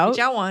reach out. Reach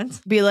out once.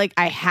 Be like,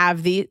 I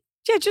have the...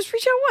 Yeah, just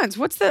reach out once.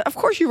 Of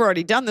course you've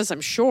already done this, I'm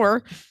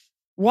sure.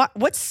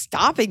 What's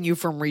stopping you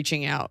from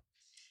reaching out?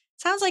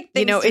 Sounds like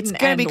things it's didn't going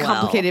to end be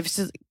complicated. If it's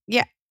just,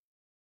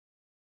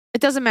 it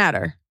doesn't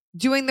matter.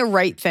 Doing the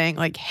right thing.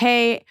 Like,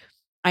 hey,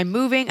 I'm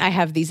moving. I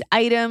have these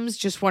items.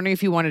 Just wondering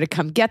if you wanted to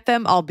come get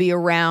them. I'll be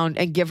around,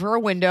 and give her a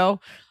window.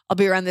 I'll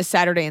be around this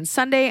Saturday and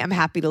Sunday. I'm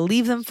happy to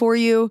leave them for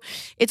you.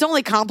 It's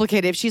only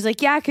complicated if she's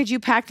like, yeah, could you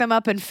pack them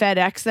up and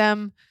FedEx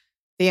them?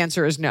 The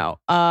answer is no.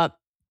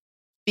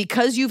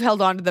 Because you've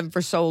held on to them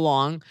for so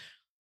long,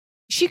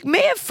 she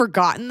may have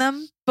forgotten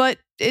them, but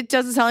it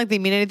doesn't sound like they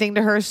mean anything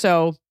to her.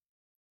 So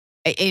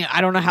I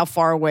don't know how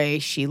far away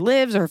she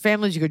lives or her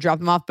family. You could drop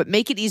them off, but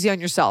make it easy on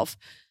yourself.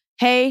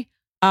 Hey,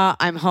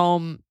 I'm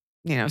home,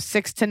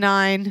 6 to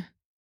 9,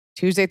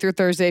 Tuesday through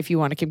Thursday. If you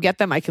want to come get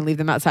them, I can leave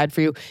them outside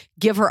for you.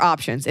 Give her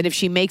options. And if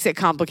she makes it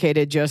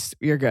complicated,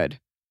 you're good.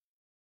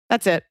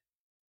 That's it.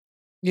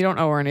 You don't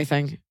owe her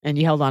anything, and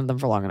you held on to them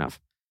for long enough.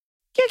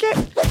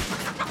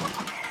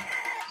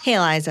 Hey,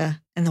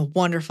 Iliza, and the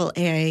wonderful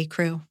AIA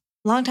crew.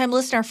 Longtime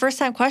listener,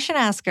 first-time question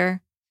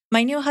asker.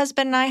 My new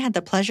husband and I had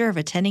the pleasure of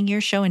attending your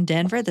show in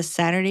Denver the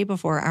Saturday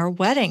before our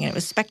wedding, and it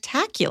was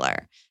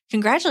spectacular.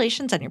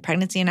 Congratulations on your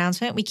pregnancy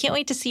announcement. We can't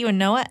wait to see you and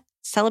Noah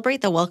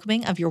celebrate the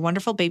welcoming of your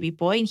wonderful baby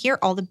boy and hear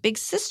all the big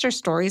sister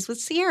stories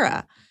with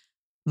Sierra.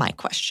 My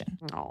question.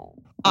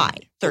 I,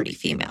 30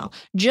 female,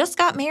 just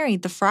got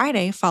married the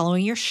Friday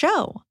following your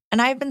show,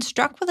 and I've been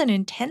struck with an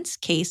intense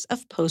case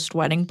of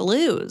post-wedding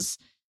blues.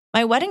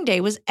 My wedding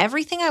day was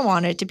everything I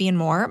wanted it to be and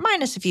more,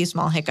 minus a few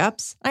small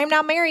hiccups. I am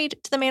now married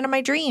to the man of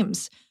my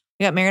dreams.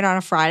 We got married on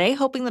a Friday,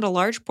 hoping that a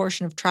large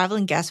portion of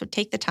traveling guests would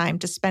take the time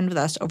to spend with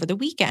us over the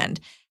weekend.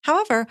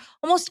 However,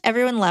 almost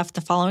everyone left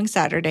the following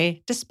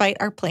Saturday, despite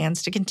our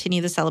plans to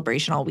continue the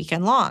celebration all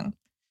weekend long. I'm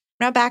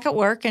now back at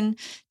work and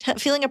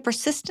feeling a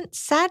persistent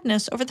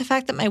sadness over the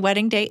fact that my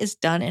wedding day is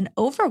done and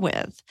over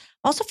with.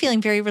 I'm also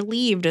feeling very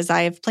relieved as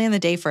I have planned the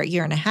day for a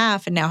year and a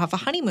half and now have a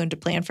honeymoon to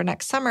plan for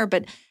next summer,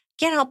 but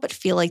can't help but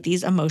feel like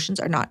these emotions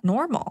are not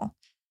normal.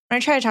 When I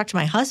try to talk to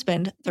my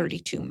husband,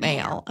 32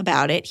 male,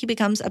 about it, he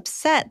becomes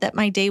upset that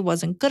my day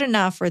wasn't good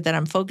enough or that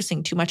I'm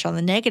focusing too much on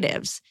the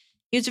negatives.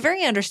 He was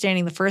very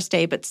understanding the first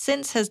day, but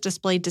since has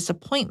displayed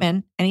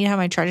disappointment anytime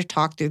I try to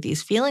talk through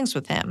these feelings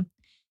with him.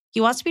 He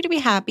wants me to be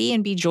happy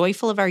and be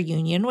joyful of our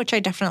union, which I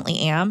definitely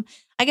am.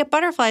 I get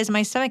butterflies in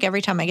my stomach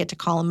every time I get to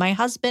call him my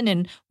husband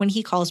and when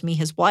he calls me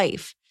his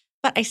wife.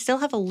 But I still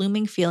have a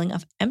looming feeling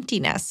of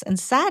emptiness and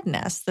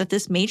sadness that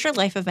this major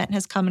life event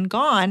has come and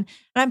gone, and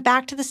I'm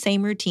back to the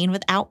same routine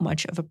without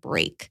much of a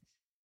break.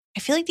 I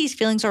feel like these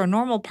feelings are a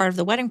normal part of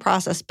the wedding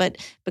process, but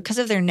because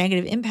of their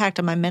negative impact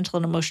on my mental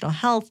and emotional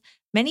health,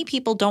 many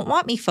people don't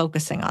want me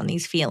focusing on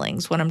these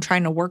feelings when I'm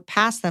trying to work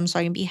past them so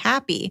I can be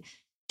happy.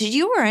 Did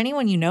you or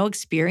anyone you know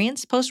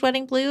experience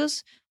post-wedding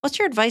blues? What's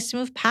your advice to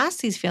move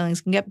past these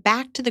feelings and get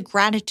back to the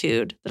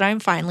gratitude that I'm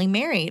finally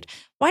married?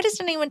 Why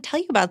doesn't anyone tell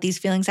you about these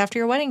feelings after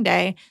your wedding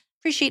day?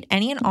 Appreciate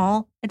any and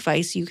all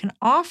advice you can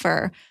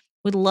offer.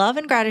 With love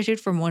and gratitude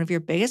from one of your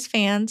biggest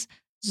fans,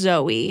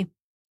 Zoe.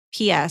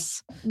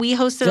 P.S. We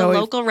hosted a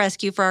local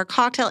rescue for our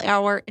cocktail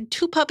hour, and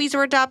 2 puppies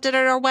were adopted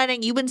at our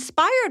wedding. You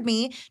inspired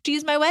me to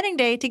use my wedding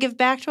day to give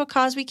back to a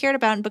cause we cared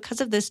about, and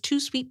because of this, 2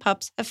 sweet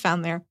pups have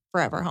found their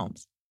forever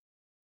homes.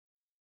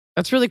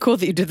 That's really cool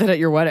that you did that at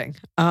your wedding.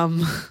 I've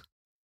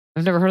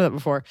never heard of that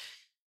before.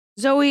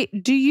 Zoe,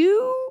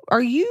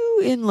 are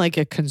you in like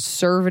a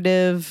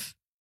conservative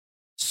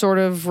sort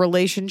of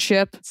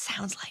relationship? It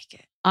sounds like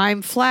it.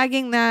 I'm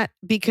flagging that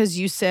because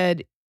you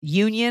said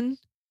union,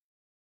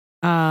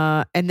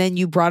 and then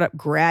you brought up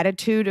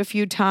gratitude a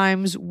few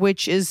times,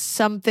 which is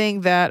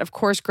something that, of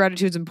course,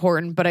 gratitude's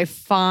important, but I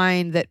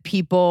find that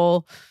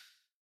people,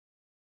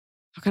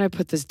 how can I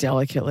put this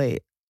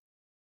delicately?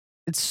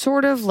 It's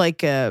sort of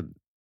like a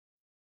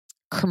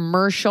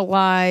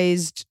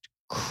commercialized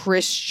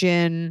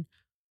Christian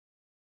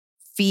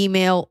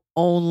female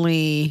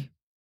only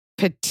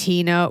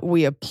patina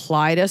we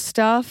apply to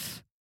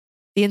stuff.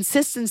 The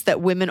insistence that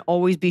women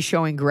always be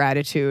showing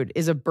gratitude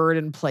is a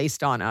burden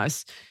placed on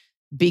us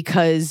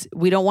because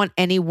we don't want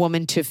any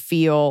woman to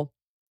feel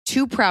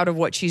too proud of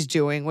what she's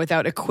doing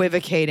without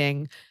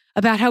equivocating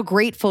about how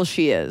grateful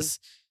she is.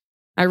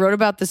 I wrote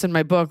about this in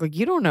my book. Like,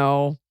 you don't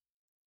know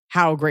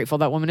how grateful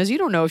that woman is. You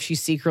don't know if she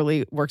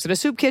secretly works at a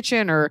soup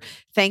kitchen or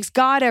thanks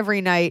God every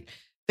night.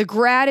 The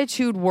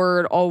gratitude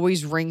word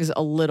always rings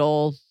a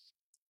little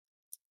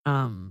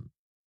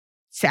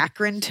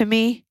saccharine to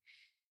me.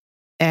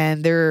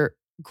 And their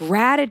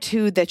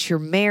gratitude that you're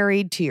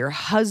married to your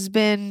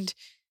husband,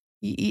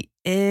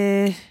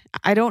 I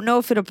don't know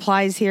if it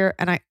applies here.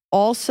 And I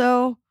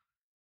also,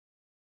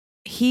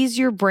 he's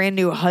your brand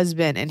new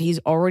husband and he's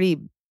already,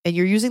 and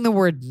you're using the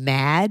word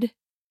mad,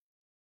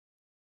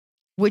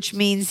 which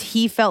means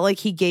he felt like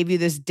he gave you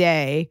this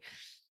day.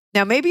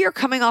 Now, maybe you're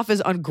coming off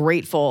as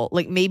ungrateful.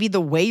 Like maybe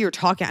the way you're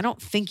talking, I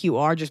don't think you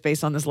are just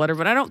based on this letter,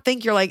 but I don't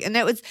think you're like, and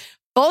it was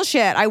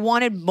bullshit. I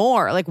wanted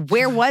more. Like,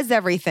 where was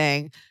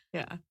everything?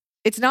 Yeah.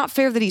 It's not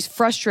fair that he's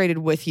frustrated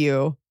with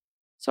you.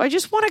 So I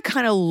just want to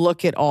kind of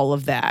look at all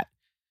of that.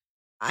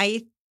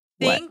 I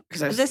think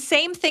 'Cause I was- the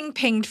same thing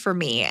pinged for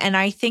me. And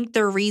I think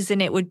the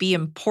reason it would be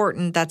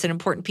important, that's an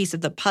important piece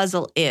of the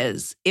puzzle,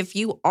 is if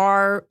you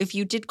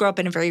did grow up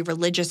in a very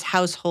religious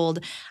household,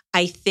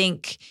 I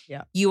think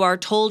you are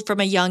told from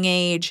a young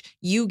age,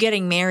 you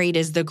getting married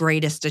is the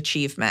greatest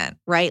achievement,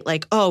 right?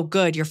 Like, oh,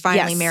 good, you're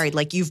finally married.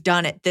 Like, you've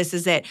done it. This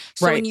is it.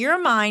 So in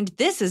your mind,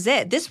 this is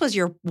it. This was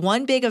your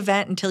one big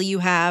event until you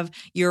have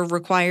your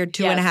required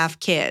 2.5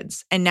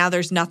 kids. And now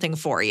there's nothing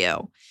for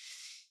you.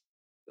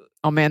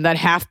 Oh man, that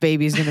half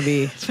baby is going to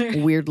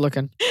be weird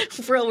looking.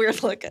 Real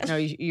weird looking. No,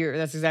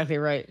 that's exactly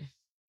right.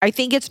 I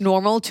think it's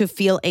normal to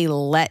feel a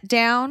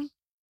letdown.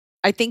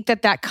 I think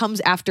that comes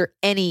after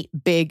any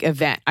big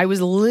event. I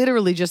was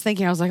literally just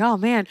thinking, I was like, oh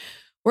man,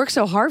 work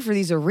so hard for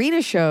these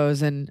arena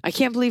shows and I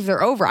can't believe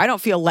they're over. I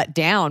don't feel let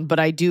down, but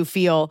I do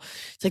feel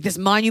it's like this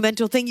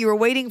monumental thing you were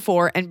waiting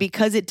for. And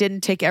because it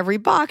didn't tick every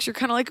box, you're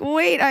kind of like,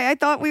 wait, I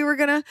thought we were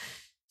going to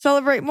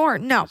celebrate more.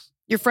 No.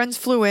 Your friends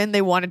flew in.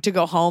 They wanted to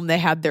go home. They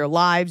had their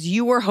lives.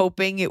 You were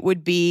hoping it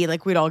would be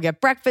like we'd all get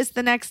breakfast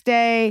the next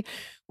day.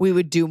 We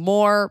would do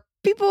more.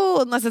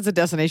 People, unless it's a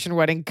destination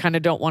wedding, kind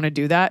of don't want to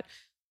do that.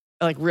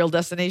 Like real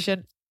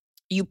destination.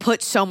 You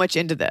put so much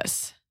into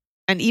this.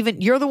 And even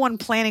you're the one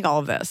planning all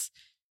of this.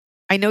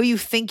 I know you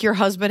think your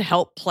husband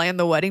helped plan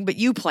the wedding, but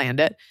you planned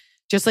it.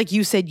 Just like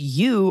you said,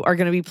 you are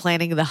going to be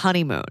planning the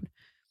honeymoon.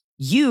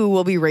 You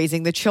will be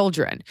raising the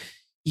children.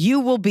 You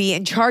will be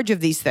in charge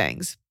of these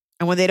things.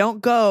 And when they don't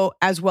go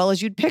as well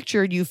as you'd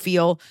pictured, you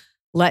feel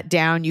let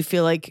down. You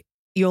feel like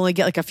you only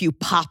get like a few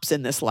pops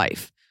in this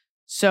life.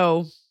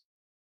 So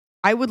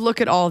I would look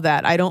at all of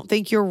that. I don't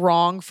think you're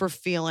wrong for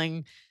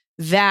feeling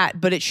that,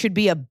 but it should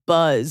be a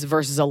buzz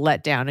versus a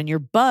letdown. And your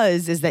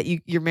buzz is that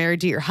you're married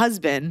to your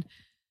husband.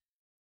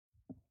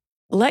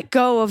 Let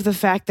go of the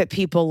fact that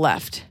people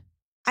left.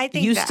 I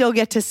think you still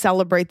get to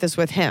celebrate this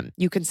with him.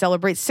 You can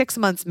celebrate 6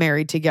 months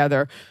married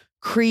together.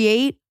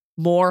 Create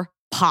more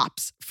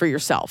pops for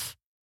yourself.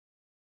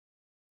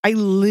 I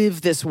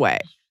live this way.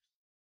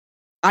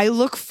 I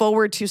look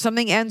forward to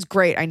something ends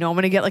great. I know I'm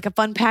going to get like a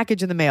fun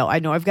package in the mail. I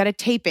know I've got a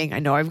taping. I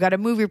know I've got a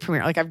movie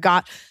premiere. Like I've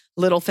got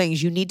little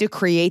things. You need to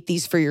create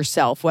these for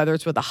yourself, whether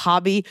it's with a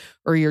hobby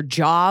or your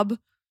job.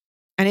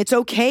 And it's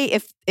okay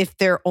if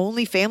they're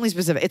only family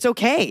specific. It's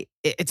okay.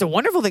 It's a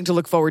wonderful thing to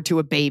look forward to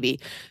a baby,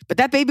 but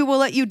that baby will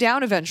let you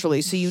down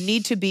eventually. So you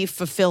need to be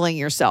fulfilling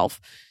yourself.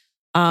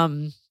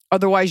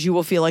 Otherwise you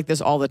will feel like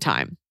this all the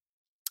time.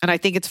 And I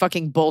think it's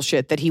fucking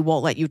bullshit that he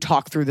won't let you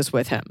talk through this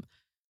with him.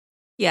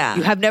 Yeah.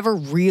 You have never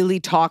really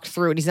talked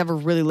through and he's never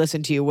really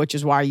listened to you, which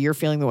is why you're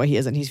feeling the way he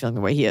is and he's feeling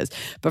the way he is.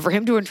 But for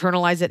him to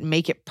internalize it and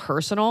make it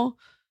personal,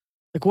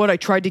 like what I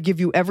tried to give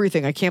you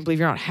everything. I can't believe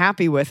you're not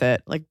happy with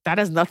it. Like that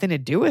has nothing to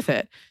do with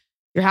it.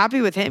 You're happy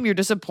with him. You're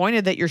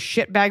disappointed that your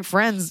shitbag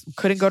friends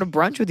couldn't go to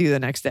brunch with you the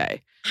next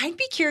day. I'd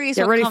be curious.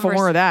 Get ready for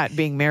more of that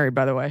being married,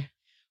 by the way.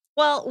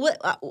 Well,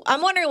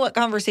 I'm wondering what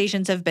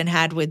conversations have been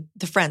had with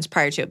the friends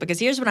prior to it, because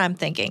here's what I'm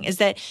thinking is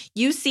that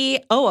you see,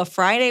 a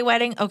Friday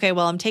wedding. Okay,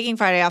 well, I'm taking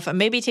Friday off. I'm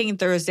maybe taking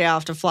Thursday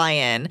off to fly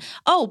in.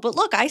 Oh, but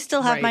look, I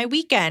still have my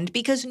weekend,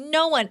 because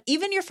no one,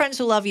 even your friends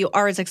who love you,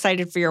 are as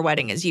excited for your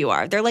wedding as you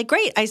are. They're like,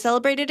 great, I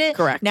celebrated it.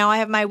 Correct. Now I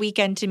have my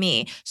weekend to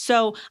me.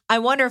 So I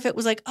wonder if it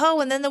was like,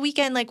 oh, and then the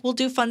weekend, like we'll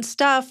do fun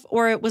stuff.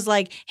 Or it was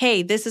like,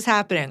 hey, this is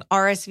happening,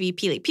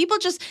 RSVP. Like, people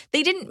just,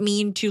 they didn't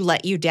mean to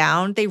let you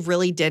down. They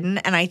really didn't.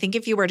 And I think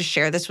if you were to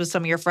share this with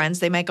some of your friends,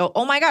 they might go,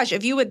 oh my gosh,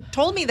 if you had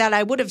told me that,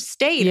 I would have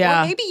stayed.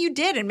 Yeah. Or maybe you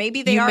did, and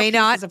maybe they are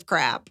pieces of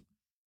crap.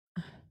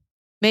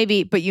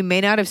 Maybe, but you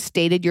may not have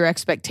stated your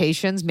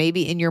expectations.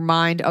 Maybe in your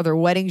mind, other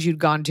weddings you'd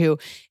gone to,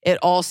 it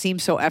all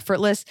seems so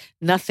effortless.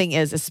 Nothing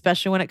is,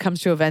 especially when it comes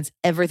to events.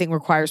 Everything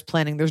requires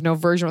planning. There's no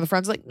version where the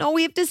friend's like, no,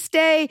 we have to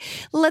stay.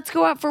 Let's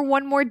go out for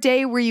one more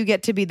day where you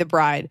get to be the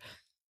bride.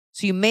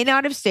 So you may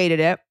not have stated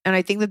it. And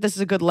I think that this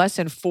is a good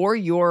lesson for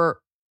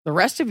the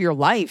rest of your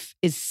life,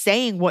 is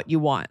saying what you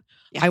want.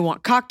 Yeah. I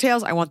want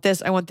cocktails. I want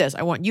this. I want this.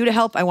 I want you to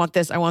help. I want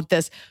this. I want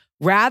this.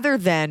 Rather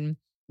than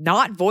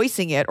not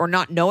voicing it or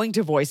not knowing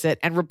to voice it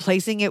and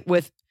replacing it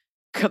with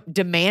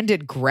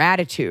demanded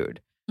gratitude.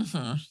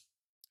 Mm-hmm.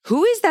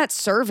 Who is that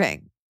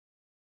serving?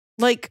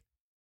 Like,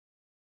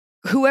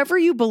 whoever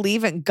you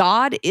believe in,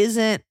 God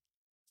isn't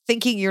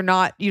thinking you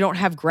don't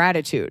have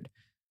gratitude.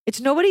 It's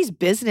nobody's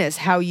business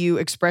how you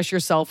express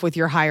yourself with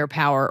your higher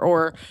power,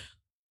 or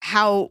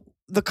how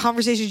the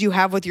conversations you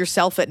have with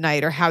yourself at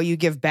night, or how you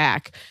give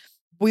back.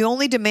 We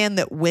only demand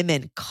that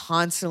women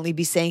constantly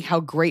be saying how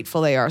grateful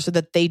they are so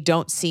that they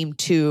don't seem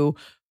too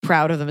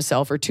proud of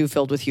themselves or too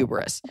filled with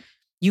hubris.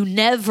 You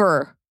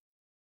never,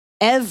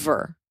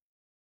 ever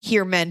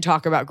hear men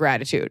talk about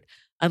gratitude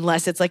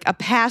unless it's like a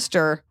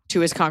pastor to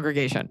his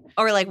congregation.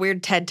 Or like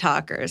weird TED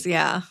talkers.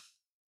 Yeah.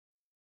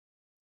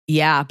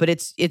 Yeah, but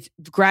it's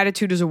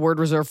gratitude is a word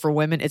reserved for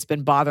women. It's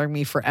been bothering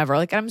me forever.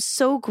 Like, I'm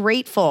so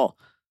grateful.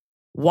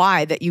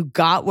 Why? That you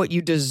got what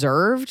you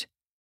deserved?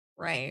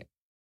 Right.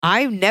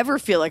 I never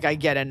feel like I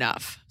get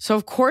enough. So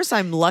of course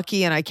I'm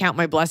lucky and I count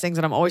my blessings,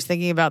 and I'm always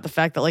thinking about the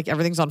fact that like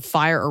everything's on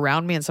fire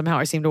around me and somehow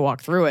I seem to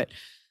walk through it.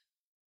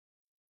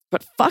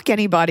 But fuck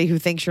anybody who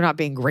thinks you're not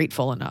being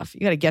grateful enough.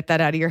 You got to get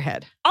that out of your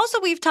head. Also,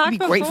 we've talked Be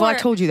before. grateful I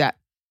told you that.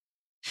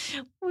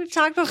 We've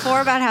talked before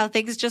about how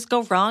things just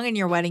go wrong in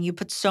your wedding. You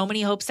put so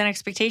many hopes and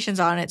expectations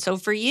on it. So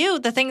for you,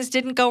 the things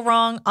didn't go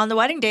wrong on the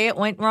wedding day. It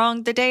went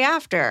wrong the day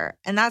after.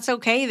 And that's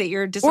okay that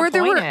you're disappointed. Or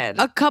there were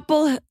a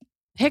couple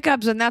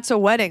hiccups and that's a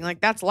wedding. Like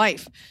that's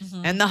life.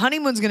 And the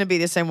honeymoon's going to be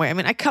the same way. I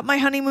mean, I cut my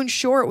honeymoon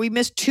short. We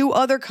missed 2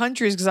 other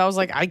countries because I was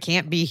like, I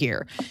can't be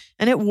here.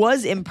 And it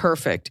was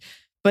imperfect,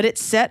 but it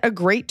set a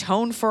great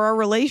tone for our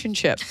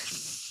relationship.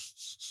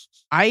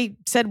 I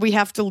said we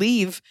have to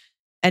leave.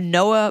 And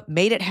Noah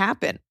made it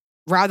happen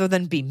rather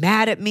than be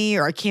mad at me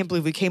or I can't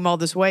believe we came all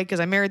this way because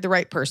I married the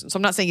right person. So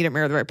I'm not saying you didn't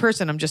marry the right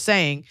person. I'm just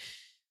saying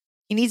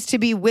he needs to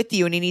be with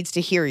you and he needs to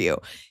hear you.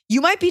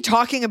 You might be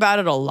talking about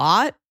it a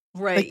lot.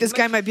 Right. Like this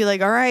guy might be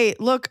like, all right,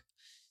 look,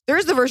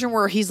 there's the version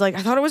where he's like,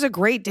 I thought it was a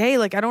great day.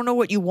 Like, I don't know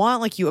what you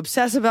want. Like you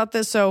obsess about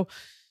this. So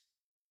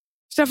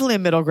there's definitely a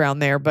middle ground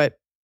there, but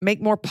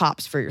make more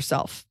pops for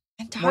yourself.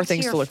 And talk more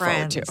things to look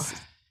friends. forward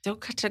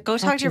to. Go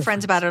talk to your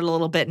friends about it a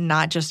little bit and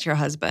not just your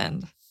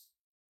husband.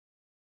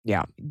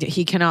 Yeah,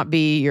 he cannot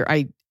be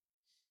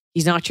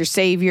he's not your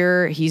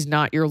savior. He's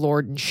not your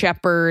Lord and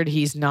shepherd.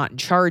 He's not in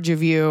charge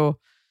of you.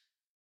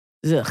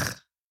 Ugh.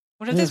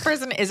 What if this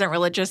person isn't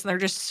religious and they're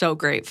just so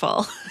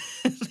grateful?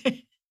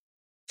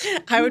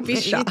 I would be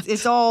shocked.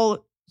 It's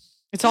all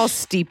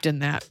steeped in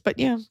that. But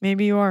yeah,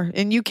 maybe you are.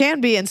 And you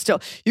can be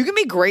you can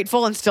be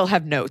grateful and still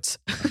have notes.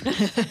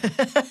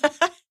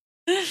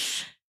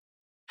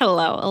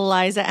 Hello,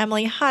 Iliza,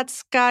 Emily, Hot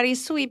Scotty,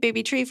 Sweet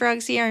Baby Tree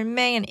Frog, Sierra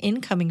May, and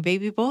incoming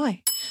baby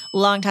boy.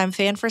 Longtime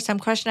fan, first-time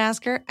question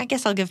asker. I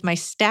guess I'll give my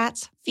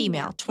stats.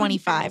 Female,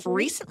 25,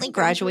 recently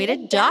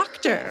graduated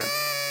doctor.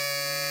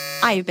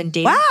 I have been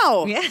dating.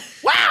 Wow. Yeah.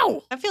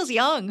 Wow. That feels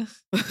young.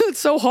 It's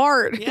so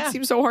hard. Yeah. It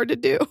seems so hard to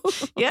do.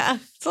 Yeah.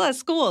 It's a lot of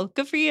school.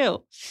 Good for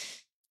you.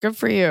 Good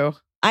for you.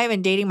 I have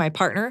been dating my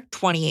partner,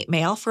 28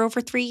 male, for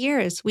over 3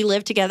 years. We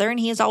live together, and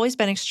he has always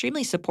been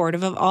extremely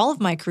supportive of all of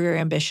my career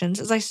ambitions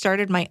as I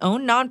started my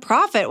own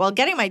nonprofit while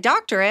getting my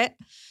doctorate.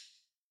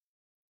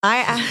 I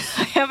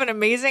have an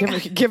amazing...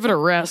 Give it a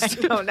rest.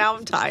 I know, now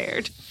I'm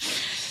tired.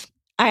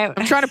 I'm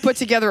trying to put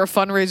together a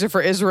fundraiser for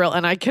Israel,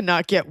 and I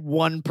cannot get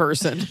one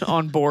person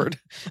on board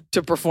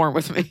to perform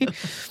with me.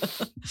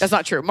 That's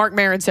not true. Mark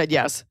Maron said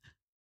yes.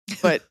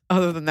 But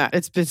other than that,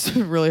 it's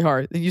been really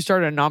hard. And you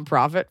started a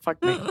nonprofit?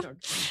 Fuck me.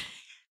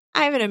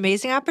 I have an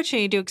amazing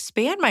opportunity to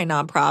expand my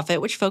nonprofit,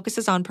 which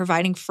focuses on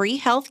providing free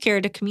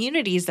healthcare to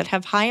communities that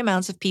have high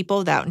amounts of people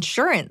without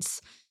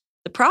insurance.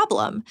 The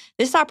problem,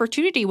 this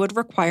opportunity would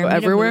require me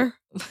everywhere?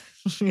 to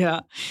move. Yeah.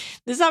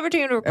 This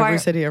opportunity would require every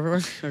city,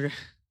 everywhere? Okay.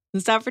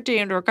 This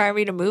opportunity would require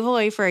me to move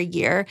away for a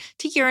year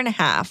to year and a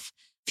half.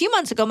 A few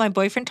months ago, my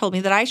boyfriend told me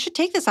that I should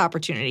take this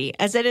opportunity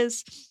as it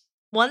is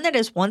one that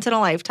is once in a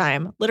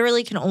lifetime,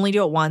 literally can only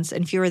do it once,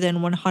 and fewer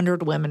than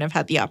 100 women have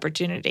had the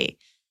opportunity.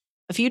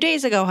 A few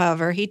days ago,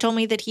 however, he told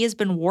me that he has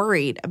been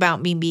worried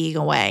about me being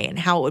away and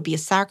how it would be a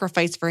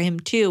sacrifice for him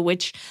too,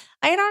 which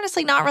I had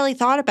honestly not really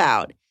thought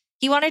about.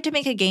 He wanted to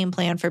make a game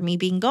plan for me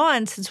being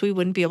gone since we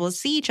wouldn't be able to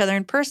see each other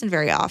in person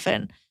very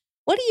often.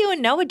 What do you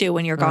and Noah do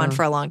when you're gone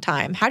for a long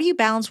time? How do you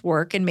balance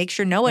work and make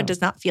sure Noah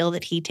does not feel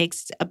that he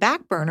takes a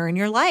back burner in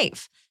your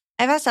life?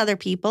 I've asked other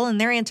people and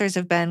their answers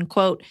have been,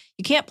 quote,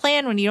 you can't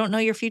plan when you don't know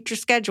your future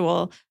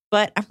schedule,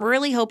 but I'm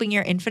really hoping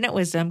your infinite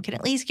wisdom can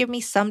at least give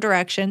me some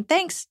direction.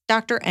 Thanks,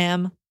 Dr.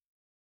 M.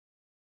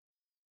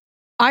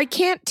 I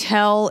can't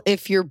tell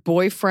if your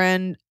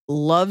boyfriend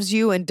loves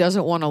you and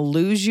doesn't want to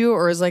lose you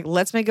or is like,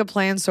 let's make a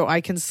plan so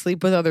I can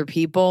sleep with other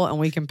people and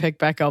we can pick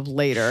back up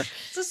later.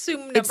 Let's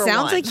assume number It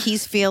sounds one. like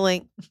he's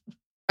feeling,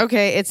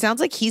 okay, it sounds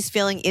like he's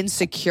feeling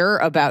insecure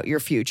about your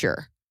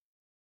future.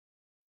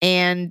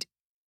 And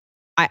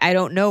I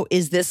don't know,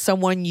 is this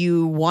someone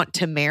you want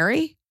to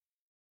marry?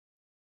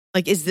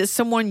 Like, is this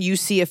someone you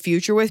see a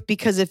future with?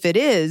 Because if it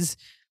is,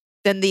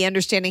 then the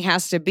understanding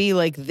has to be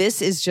like, this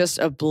is just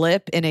a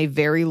blip in a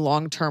very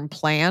long-term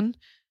plan.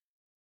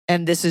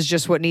 And this is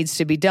just what needs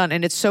to be done.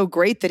 And it's so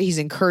great that he's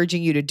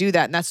encouraging you to do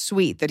that. And that's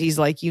sweet that he's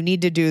like, you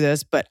need to do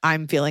this, but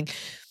I'm feeling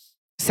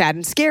sad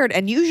and scared.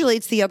 And usually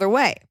it's the other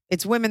way.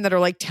 It's women that are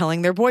like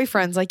telling their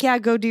boyfriends like, yeah,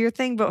 go do your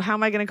thing, but how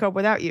am I going to cope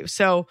without you?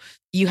 So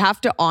you have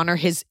to honor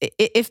his,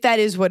 if that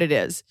is what it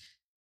is.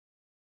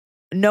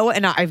 Noah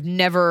and I've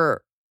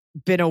never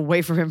been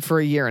away from him for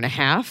a year and a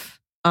half.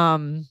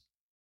 And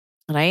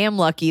I am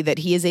lucky that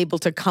he is able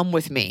to come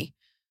with me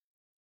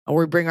or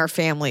we bring our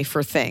family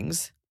for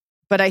things.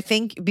 But I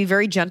think be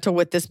very gentle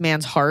with this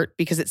man's heart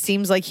because it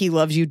seems like he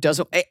loves you,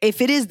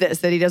 if it is this,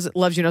 that he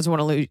loves you, doesn't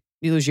want to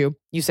lose you,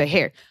 you say,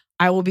 hey,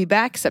 I will be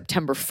back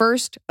September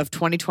 1st of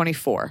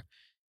 2024.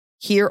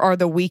 Here are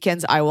the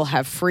weekends I will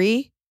have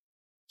free.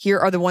 Here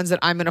are the ones that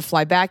I'm going to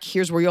fly back.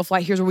 Here's where you'll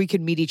fly. Here's where we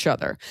could meet each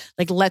other.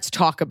 Like, let's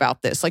talk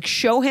about this. Like,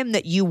 show him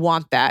that you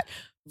want that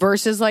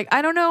versus like,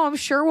 I don't know, I'm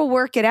sure we'll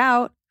work it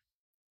out.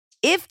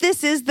 If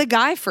this is the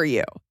guy for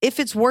you, if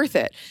it's worth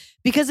it.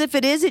 Because if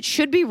it is, it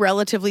should be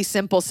relatively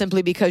simple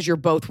simply because you're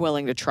both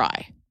willing to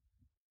try.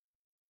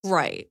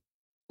 Right.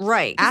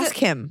 Right. Ask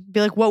him.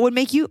 Be like, what would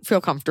make you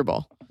feel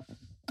comfortable?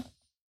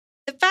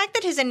 The fact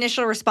that his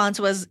initial response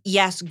was,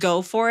 yes,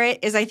 go for it,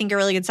 is, I think, a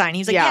really good sign.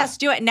 He's like, yes,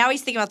 do it. And now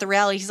he's thinking about the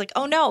reality. He's like,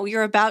 oh, no,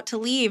 you're about to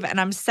leave and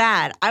I'm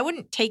sad. I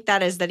wouldn't take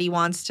that as that he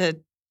wants to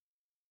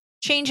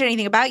change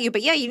anything about you.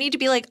 But yeah, you need to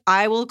be like,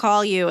 I will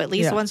call you at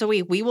least once a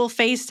week. We will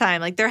FaceTime.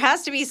 Like, there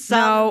has to be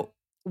some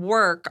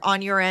work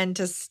on your end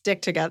to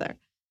stick together.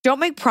 Don't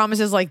make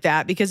promises like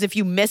that, because if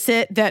you miss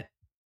it, that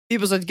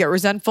people will get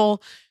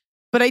resentful.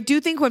 But I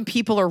do think when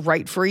people are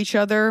right for each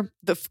other,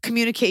 the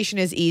communication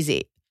is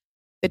easy.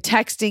 The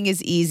texting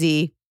is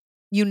easy.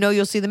 You know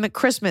you'll see them at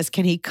Christmas.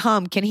 Can he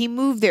come? Can he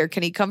move there?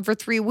 Can he come for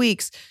 3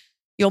 weeks?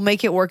 You'll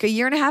make it work. 1.5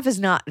 years is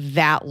not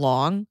that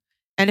long.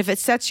 And if it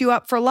sets you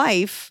up for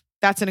life,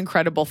 that's an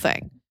incredible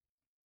thing.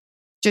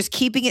 Just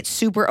keeping it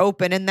super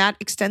open. And that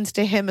extends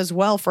to him as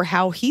well for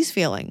how he's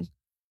feeling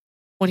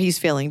when he's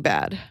feeling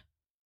bad.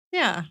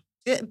 Yeah.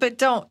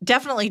 But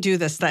definitely do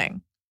this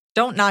thing.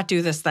 Don't not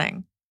do this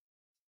thing.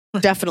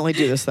 Definitely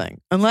do this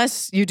thing.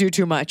 Unless you do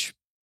too much.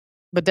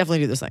 But definitely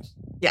do this thing.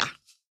 Yeah.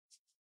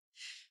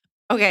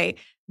 Okay.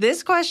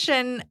 This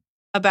question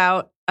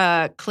about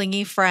a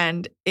clingy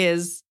friend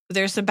is,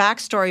 there's some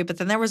backstory, but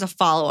then there was a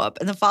follow-up.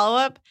 And the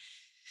follow-up,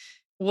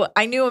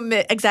 I knew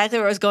exactly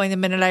where I was going the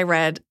minute I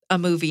read a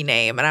movie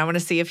name. And I want to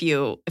see if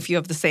you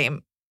have the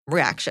same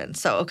reaction.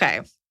 So,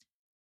 okay.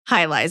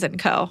 Hi, Iliza and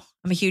Co.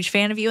 I'm a huge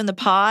fan of you in the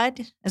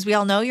pod. As we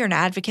all know, you're an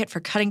advocate for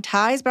cutting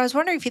ties, but I was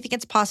wondering if you think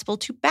it's possible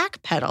to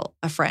backpedal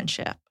a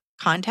friendship.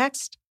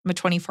 Context, I'm a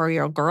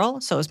 24-year-old girl,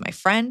 so is my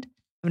friend.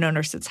 I've known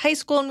her since high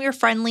school and we were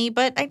friendly,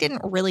 but I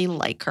didn't really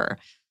like her.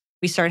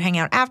 We started hanging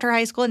out after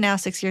high school, and now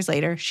 6 years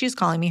later, she's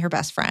calling me her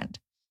best friend.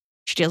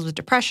 She deals with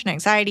depression,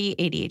 anxiety,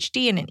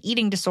 ADHD, and an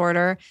eating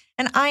disorder,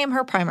 and I am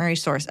her primary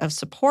source of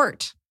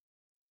support.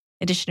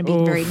 In addition to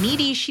being very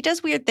needy, she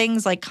does weird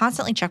things like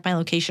constantly check my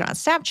location on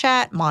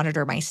Snapchat,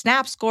 monitor my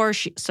Snap score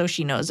so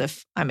she knows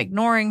if I'm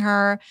ignoring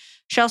her.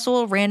 She also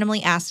will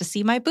randomly ask to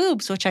see my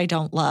boobs, which I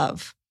don't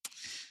love.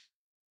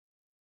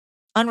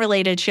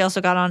 Unrelated, she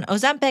also got on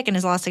Ozempic and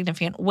has lost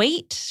significant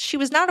weight. She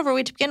was not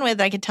overweight to begin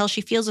with. I could tell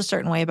she feels a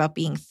certain way about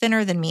being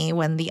thinner than me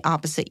when the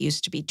opposite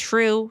used to be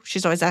true.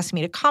 She's always asking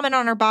me to comment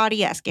on her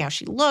body, asking how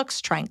she looks,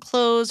 trying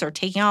clothes, or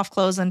taking off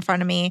clothes in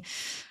front of me.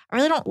 I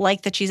really don't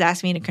like that she's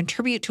asking me to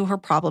contribute to her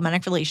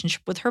problematic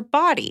relationship with her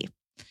body.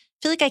 I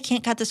feel like I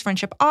can't cut this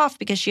friendship off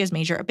because she has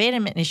major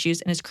abandonment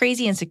issues and is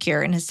crazy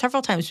insecure and has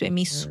several times made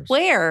me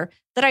swear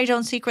that I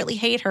don't secretly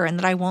hate her and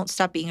that I won't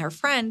stop being her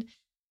friend.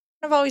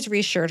 I've always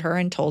reassured her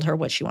and told her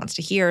what she wants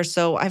to hear,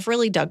 so I've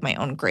really dug my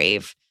own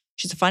grave.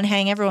 She's a fun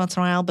hang every once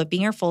in a while, but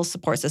being her full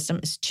support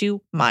system is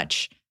too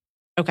much.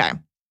 Okay.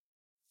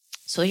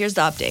 So here's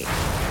the update.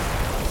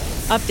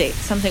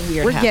 Something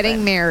weird happened. We're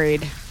getting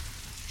married.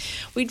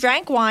 We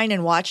drank wine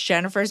and watched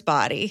Jennifer's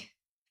Body.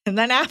 And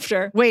then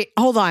after... Wait,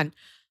 hold on.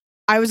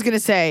 I was going to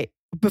say,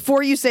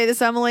 before you say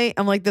this, Emily,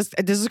 I'm like, does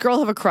this girl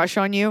have a crush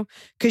on you?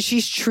 Because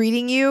she's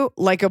treating you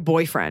like a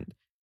boyfriend.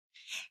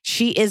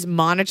 She is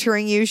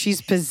monitoring you.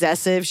 She's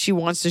possessive. She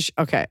wants to...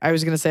 okay, I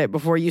was going to say it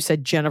before you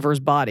said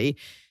Jennifer's Body.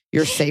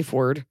 Your safe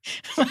word.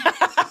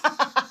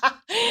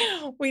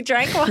 We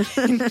drank wine.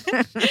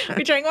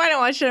 We drank wine and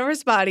watched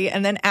Jennifer's Body.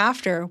 And then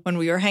after, when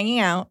we were hanging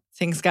out,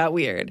 things got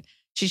weird.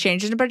 She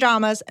changed into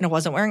pajamas and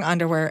wasn't wearing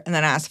underwear and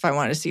then asked if I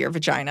wanted to see her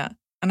vagina.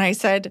 And I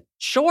said,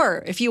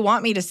 sure, if you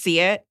want me to see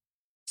it.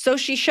 So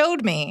she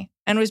showed me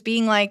and was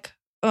being like,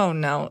 oh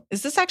no,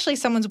 is this actually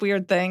someone's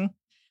weird thing?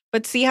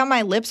 But see how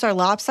my lips are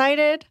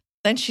lopsided?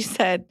 Then she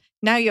said,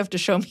 now you have to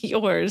show me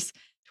yours.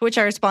 To which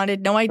I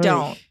responded, no, I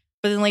don't.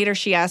 But then later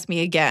she asked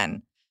me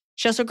again.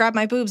 She also grabbed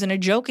my boobs in a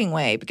joking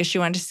way because she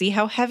wanted to see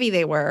how heavy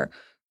they were.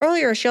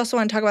 Earlier, she also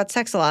wanted to talk about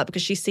sex a lot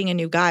because she's seeing a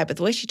new guy, but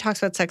the way she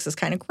talks about sex is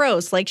kind of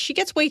gross. Like, she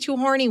gets way too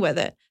horny with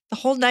it. The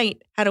whole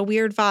night had a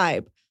weird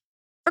vibe.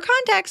 For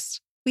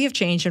context, we have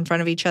changed in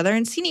front of each other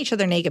and seen each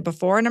other naked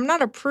before, and I'm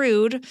not a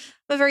prude.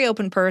 I'm a very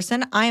open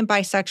person. I am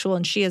bisexual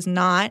and she is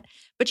not,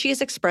 but she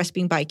has expressed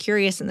being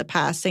bi-curious in the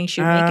past, saying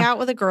she would make out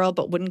with a girl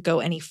but wouldn't go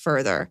any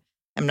further.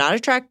 I'm not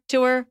attracted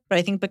to her, but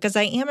I think because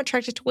I am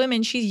attracted to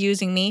women, she's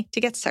using me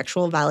to get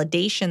sexual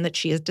validation that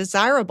she is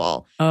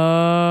desirable.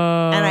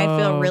 Oh. And I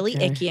feel really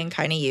icky and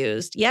kind of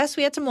used. Yes,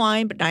 we had some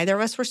wine, but neither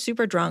of us were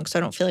super drunk, so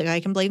I don't feel like I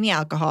can blame the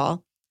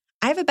alcohol.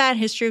 I have a bad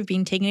history of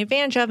being taken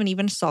advantage of and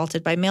even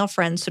assaulted by male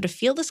friends, so to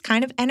feel this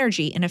kind of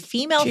energy in a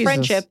female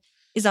friendship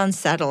is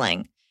unsettling.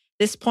 At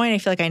this point, I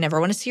feel like I never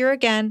want to see her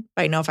again,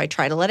 but I know if I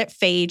try to let it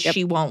fade,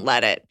 she won't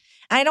let it.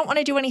 And I don't want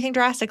to do anything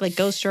drastic like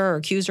ghost her or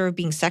accuse her of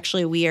being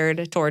sexually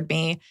weird toward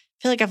me. I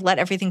feel like I've let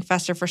everything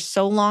fester for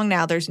so long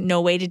now. There's no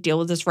way to deal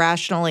with this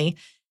rationally.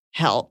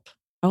 Help.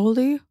 How old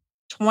are you?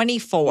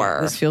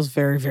 24. This feels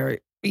very, very...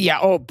 yeah,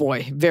 oh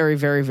boy. Very,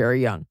 very,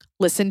 very young.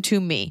 Listen to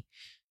me.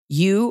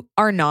 You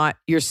are not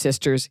your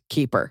sister's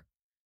keeper.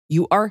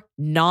 You are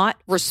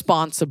not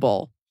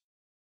responsible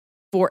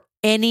for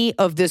any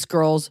of this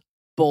girl's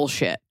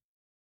bullshit.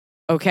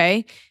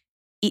 Okay?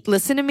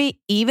 Listen to me.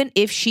 Even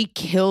if she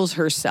kills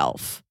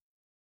herself,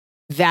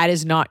 that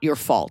is not your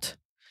fault.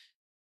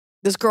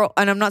 this girl,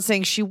 and I'm not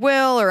saying she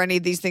will or any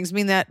of these things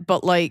mean that,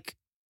 but like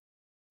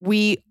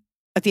we,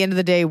 at the end of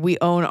the day, we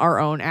own our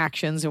own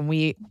actions and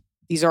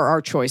these are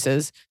our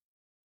choices.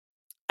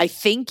 I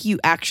think you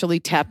actually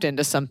tapped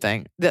into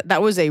something.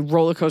 That was a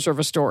roller coaster of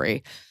a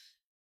story.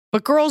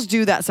 But girls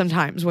do that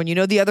sometimes when you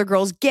know the other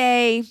girl's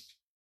gay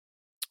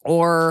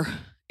or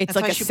it's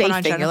That's like a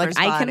safe thing. You're like,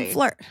 I can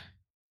flirt.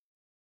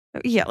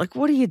 Yeah, like,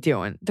 what are you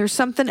doing? There's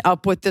something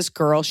up with this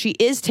girl. She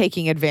is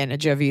taking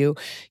advantage of you.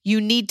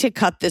 You need to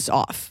cut this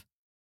off.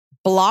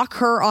 Block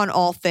her on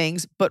all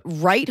things, but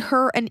write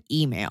her an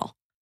email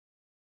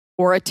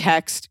or a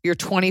text. You're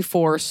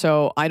 24,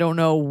 so I don't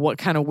know what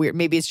kind of weird.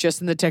 Maybe it's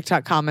just in the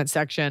TikTok comment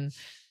section.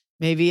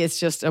 Maybe it's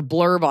just a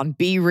blurb on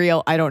Be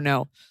Real. I don't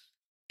know.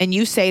 And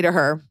you say to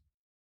her,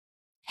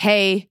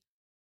 hey,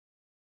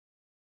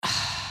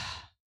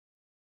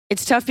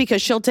 it's tough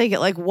because she'll take it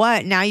like,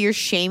 what? Now you're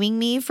shaming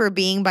me for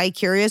being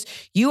bi-curious?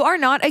 You are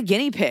not a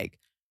guinea pig.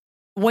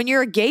 When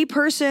you're a gay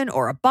person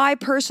or a bi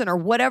person or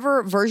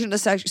whatever version of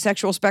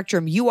sexual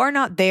spectrum, you are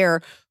not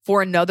there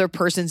for another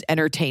person's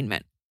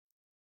entertainment.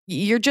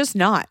 You're just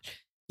not.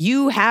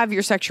 You have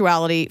your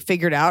sexuality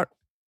figured out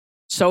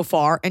so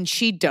far, and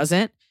she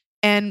doesn't.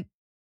 And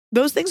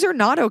those things are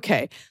not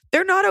okay.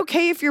 They're not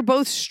okay if you're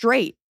both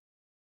straight.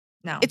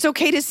 No. It's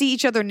okay to see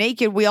each other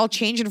naked. We all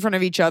change in front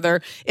of each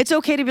other. It's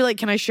okay to be like,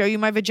 can I show you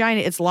my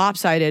vagina? It's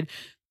lopsided.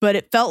 But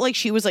it felt like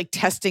she was like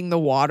testing the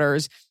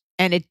waters.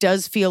 And it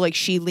does feel like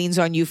she leans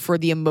on you for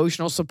the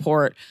emotional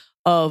support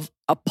of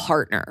a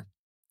partner.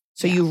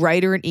 So you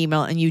write her an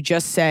email and you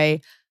just say,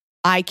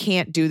 I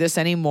can't do this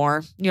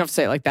anymore. You don't have to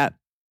say it like that.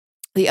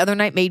 The other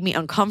night made me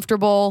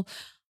uncomfortable.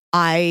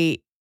 I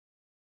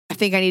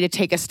think I need to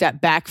take a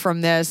step back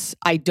from this.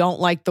 I don't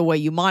like the way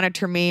you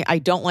monitor me. I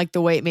don't like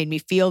the way it made me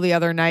feel the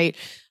other night.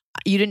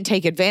 You didn't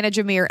take advantage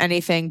of me or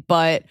anything,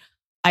 but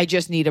I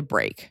just need a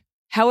break.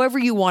 However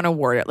you want to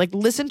word it. Like,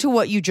 listen to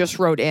what you just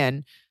wrote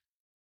in.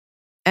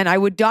 And I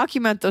would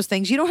document those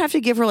things. You don't have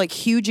to give her like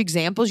huge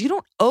examples. You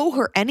don't owe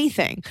her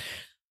anything.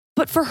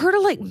 But for her to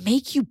like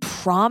make you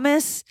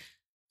promise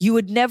you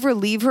would never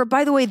leave her.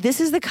 By the way, this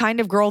is the kind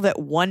of girl that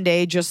one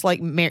day just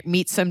like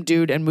meets some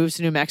dude and moves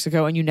to New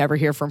Mexico and you never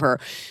hear from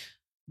her.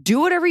 Do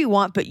whatever you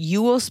want, but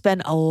you will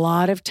spend a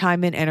lot of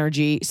time and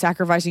energy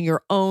sacrificing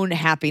your own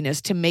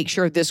happiness to make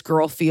sure this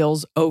girl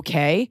feels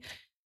okay.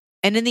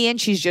 And in the end,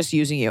 she's just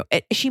using you.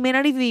 She may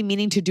not even be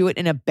meaning to do it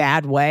in a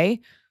bad way,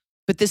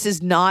 but this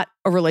is not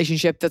a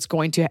relationship that's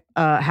going to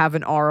have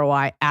an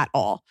ROI at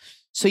all.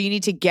 So you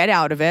need to get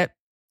out of it.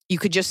 You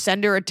could just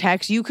send her a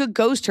text. You could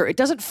ghost her. It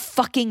doesn't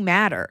fucking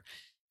matter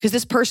because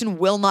this person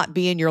will not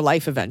be in your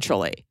life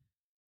eventually.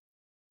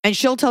 And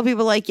she'll tell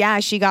people like,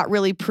 yeah, she got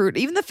really prude.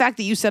 Even the fact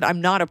that you said, I'm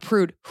not a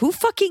prude. Who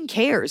fucking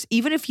cares?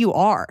 Even if you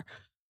are.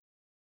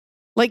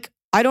 Like,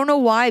 I don't know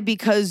why,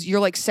 because you're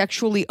like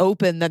sexually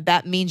open,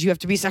 that means you have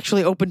to be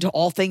sexually open to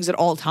all things at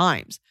all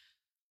times.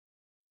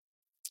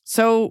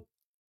 So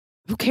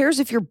who cares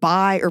if you're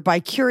bi or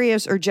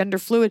bi-curious or gender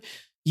fluid?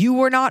 You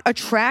were not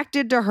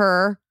attracted to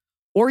her,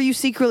 or you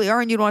secretly are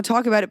and you don't want to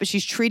talk about it, but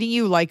she's treating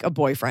you like a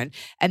boyfriend.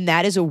 And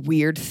that is a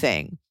weird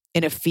thing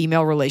in a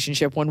female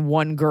relationship when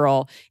one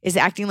girl is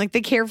acting like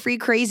the carefree,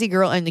 crazy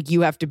girl and like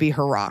you have to be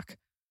her rock.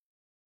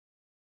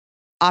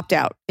 Opt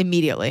out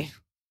immediately.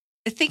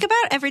 Think about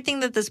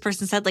everything that this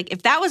person said. Like,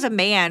 if that was a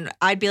man,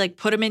 I'd be like,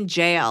 put him in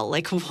jail.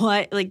 Like,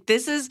 what? Like,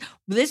 this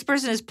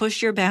person has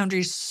pushed your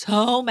boundaries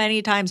so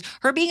many times.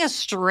 Her being a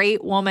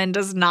straight woman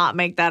does not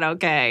make that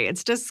okay.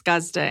 It's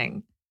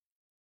disgusting.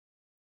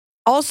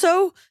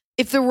 Also,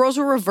 if the roles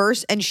were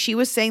reversed and she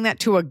was saying that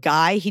to a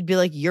guy, he'd be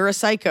like, you're a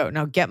psycho.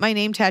 Now get my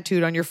name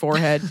tattooed on your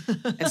forehead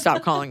and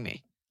stop calling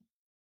me.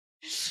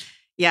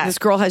 Yeah. This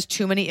girl has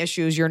too many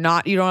issues. You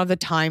don't have the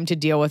time to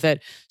deal with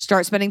it.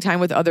 Start spending time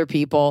with other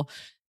people.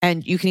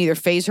 And you can either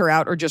phase her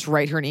out or just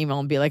write her an email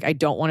and be like, I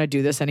don't want to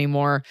do this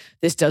anymore.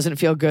 This doesn't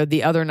feel good.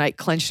 The other night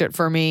clenched it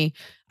for me.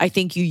 I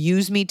think you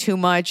use me too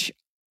much.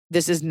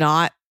 This is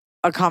not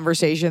a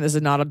conversation. This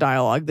is not a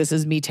dialogue. This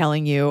is me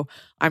telling you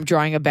I'm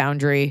drawing a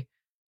boundary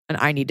and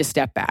I need to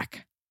step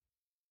back.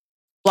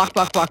 Block,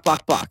 block, block,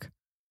 block, block.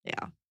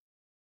 Yeah.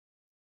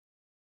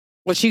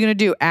 What's she going to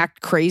do?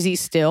 Act crazy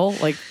still?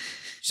 Like,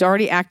 she's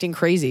already acting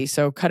crazy.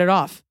 So cut it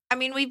off. I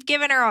mean, we've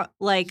given her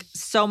like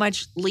so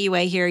much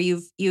leeway here.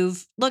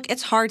 You've look,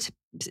 it's hard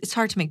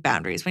to make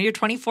boundaries. When you're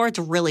 24, it's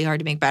really hard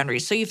to make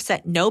boundaries. So you've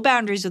set no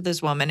boundaries with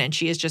this woman and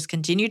she has just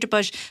continued to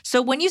push.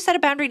 So when you set a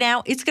boundary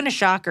now, it's going to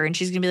shock her and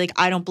she's going to be like,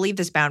 I don't believe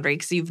this boundary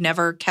because you've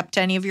never kept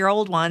any of your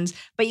old ones,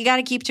 but you got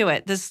to keep to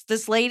it.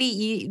 This lady,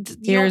 you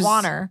don't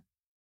want her.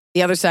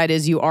 The other side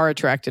is you are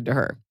attracted to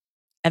her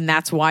and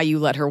that's why you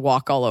let her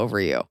walk all over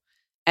you.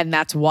 And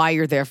that's why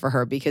you're there for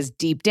her, because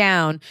deep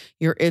down,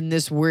 you're in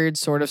this weird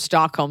sort of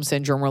Stockholm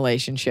syndrome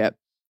relationship.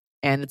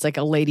 And it's like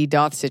a Lady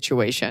Doth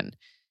situation.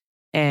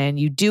 And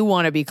you do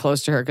want to be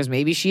close to her because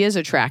maybe she is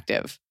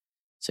attractive.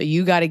 So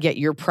you got to get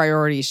your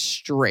priorities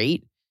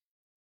straight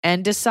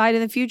and decide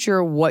in the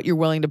future what you're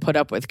willing to put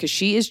up with, because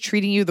she is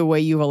treating you the way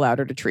you've allowed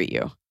her to treat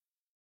you.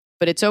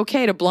 But it's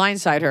okay to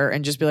blindside her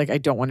and just be like, I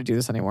don't want to do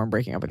this anymore. I'm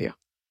breaking up with you.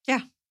 Yeah.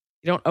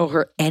 You don't owe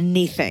her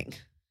anything.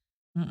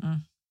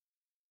 Mm-mm.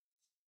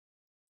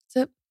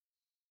 That's it.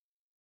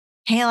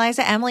 Hey,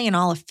 Iliza, Emily, and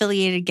all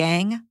affiliated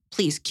gang,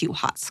 please cue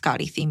Hot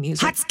Scotty theme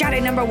music. Hot Scotty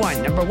number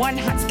one. Number one,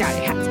 Hot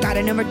Scotty. Hot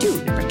Scotty number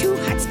two. Number two,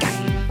 Hot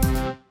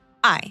Scotty.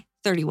 I,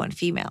 31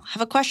 female,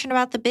 have a question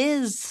about the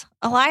biz.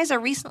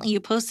 Iliza, recently you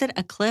posted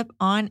a clip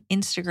on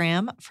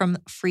Instagram from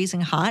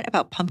Freezing Hot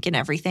about pumpkin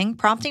everything,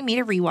 prompting me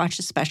to rewatch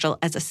the special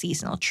as a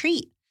seasonal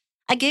treat.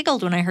 I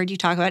giggled when I heard you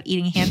talk about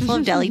eating a handful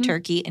of deli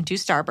turkey and 2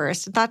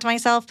 Starbursts and thought to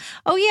myself,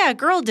 oh yeah,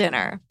 girl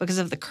dinner, because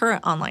of the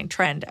current online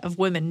trend of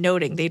women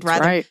noting they'd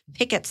rather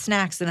pick at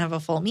snacks than have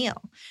a full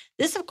meal.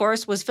 This, of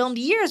course, was filmed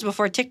years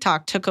before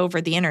TikTok took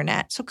over the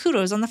internet, so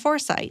kudos on the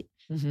foresight.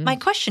 My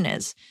question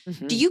is,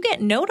 do you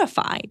get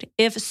notified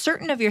if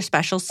certain of your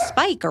specials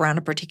spike around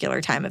a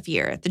particular time of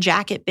year? The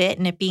jacket bit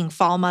and it being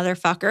fall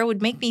motherfucker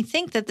would make me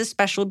think that this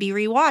special would be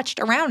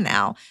rewatched around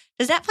now.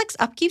 Does Netflix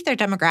upkeep their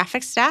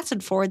demographic stats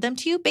and forward them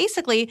to you?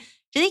 Basically,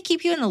 do they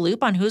keep you in the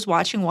loop on who's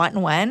watching what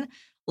and when?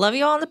 Love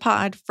you all on the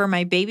pod. For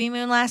my baby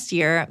moon last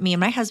year, me and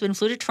my husband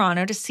flew to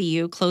Toronto to see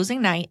you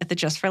closing night at the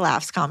Just for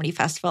Laughs Comedy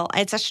Festival. I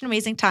had such an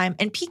amazing time.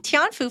 And Pete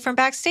Tianfu from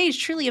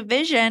backstage, truly a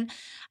vision.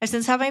 I've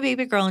since had my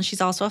baby girl, and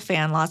she's also a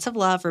fan. Lots of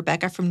love.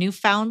 Rebecca from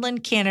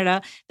Newfoundland,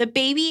 Canada. The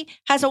baby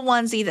has a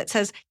onesie that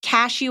says,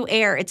 Cashew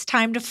Air, it's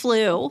time to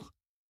flew.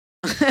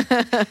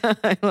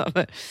 I love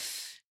it.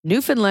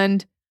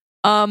 Newfoundland.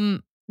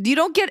 You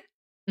don't get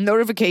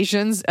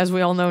notifications. As we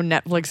all know,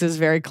 Netflix is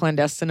very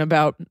clandestine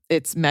about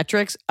its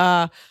metrics.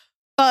 But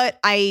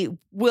I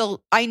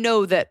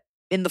know that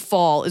in the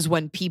fall is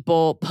when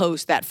people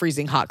post that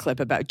Freezing Hot clip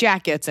about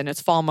jackets and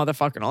it's fall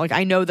motherfucker. Like,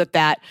 I know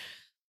that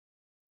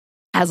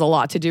has a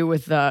lot to do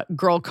with the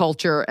girl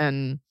culture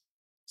and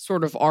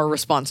sort of our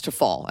response to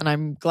fall. And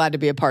I'm glad to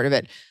be a part of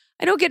it.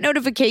 I don't get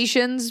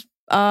notifications,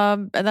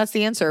 and that's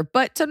the answer.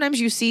 But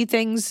sometimes you see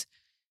things.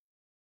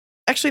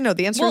 Actually, no,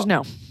 the answer is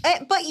no.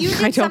 But you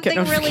did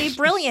something really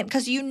brilliant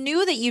because you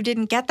knew that you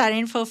didn't get that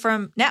info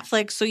from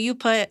Netflix, so you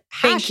put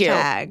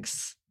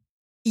hashtags.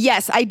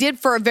 Yes, I did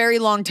for a very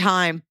long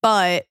time,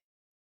 but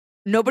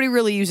nobody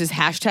really uses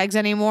hashtags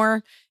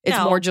anymore. It's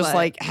more just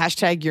like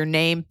hashtag your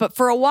name. But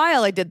for a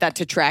while, I did that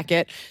to track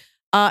it.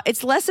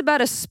 It's less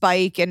about a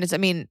spike, and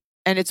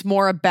it's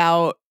more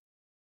about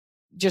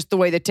just the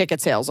way the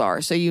ticket sales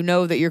are. So you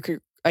know that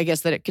I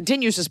guess that it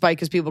continues to spike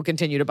because people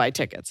continue to buy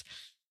tickets.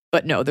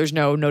 But no, there's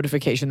no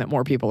notification that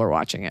more people are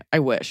watching it. I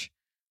wish.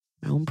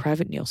 My own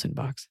private Nielsen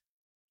box.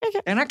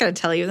 They're not going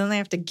to tell you, then they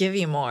have to give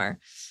you more.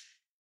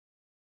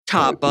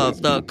 Top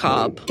of the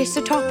cob. It's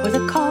the top of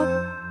the cob.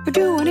 We're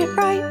doing it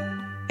right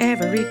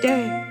every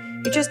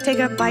day. You just take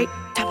a bite.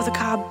 Top of the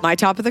cob. My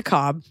top of the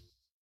cob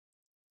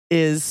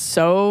is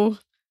so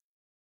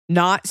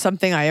not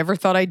something I ever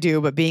thought I'd do,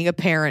 but being a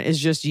parent is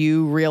just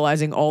you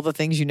realizing all the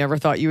things you never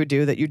thought you would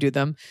do, that you do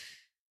them.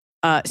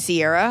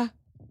 Sierra,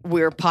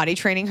 we're potty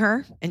training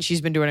her, and she's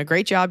been doing a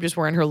great job just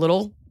wearing her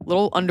little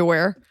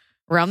underwear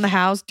around the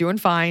house, doing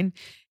fine.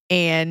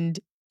 And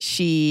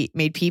she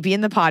made pee-pee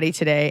in the potty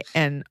today,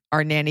 and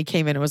our nanny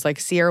came in and was like,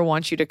 Sierra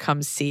wants you to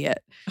come see it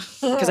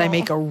because I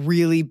make a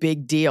really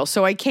big deal.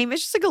 So I came,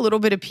 it's just like a little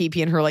bit of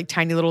pee-pee in her like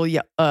tiny little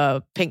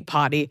pink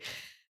potty.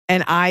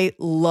 And I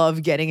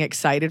love getting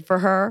excited for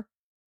her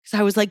because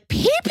I was like,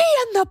 pee-pee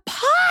in the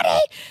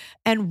potty,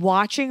 and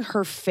watching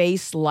her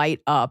face light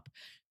up.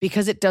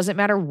 Because it doesn't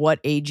matter what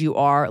age you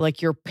are,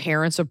 like your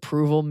parents'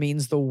 approval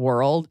means the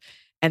world.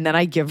 And then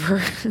I give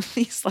her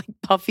these like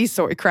puffy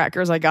soy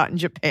crackers I got in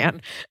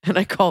Japan, and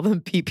I call them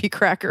pee-pee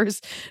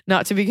crackers,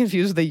 not to be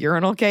confused with a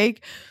urinal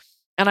cake.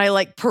 And I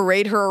like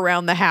parade her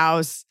around the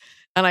house,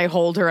 and I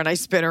hold her and I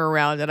spin her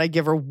around, and I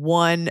give her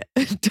one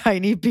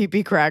tiny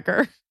pee-pee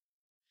cracker.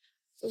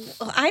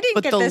 I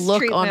didn't get this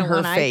treatment on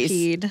her face. I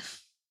peed.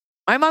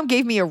 My mom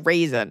gave me a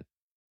raisin.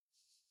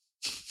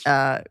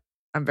 I'm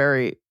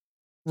very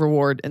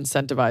reward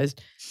incentivized,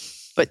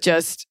 but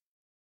just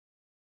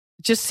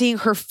seeing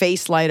her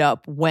face light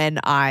up when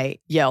I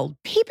yelled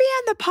pee-pee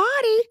in the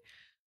potty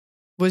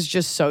was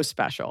just so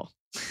special.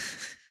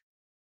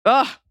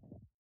 Ugh,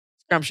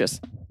 scrumptious.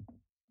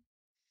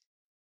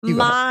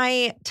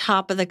 My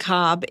top of the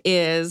cob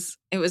is,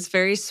 it was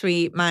very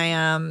sweet.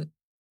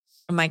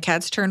 My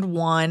cats turned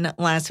 1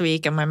 last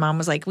week, and my mom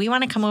was like, we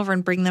want to come over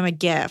and bring them a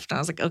gift. And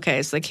I was like,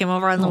 okay. So they came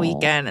over on the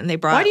weekend, and they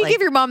brought. Why do you give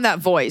your mom that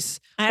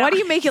voice? Why do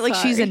you make it like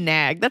she's a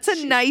nag? That's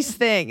a nice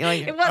thing.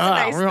 Like, it was a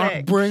nice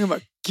thing. Bring them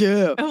a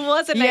gift. It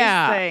was a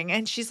nice thing.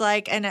 And she's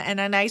like, and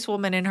a nice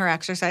woman in her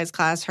exercise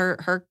class,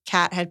 her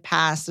cat had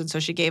passed. And so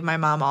she gave my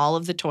mom all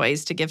of the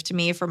toys to give to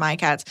me for my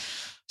cats.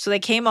 So they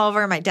came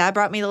over. My dad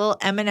brought me the little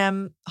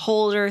M&M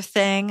holder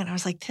thing. And I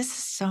was like, this is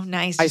so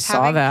nice. I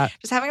saw that.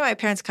 Just having my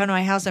parents come to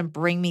my house and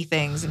bring me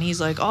things. And he's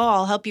like, oh,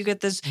 I'll help you get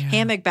this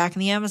hammock back in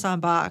the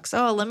Amazon box.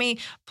 Oh, let me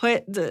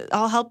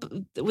I'll help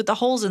with the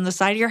holes in the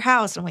side of your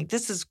house. I'm like,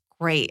 this is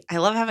great. I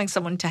love having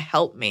someone to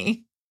help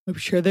me. I'm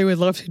sure they would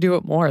love to do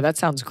it more. That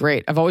sounds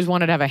great. I've always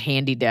wanted to have a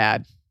handy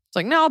dad. It's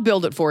like, no, I'll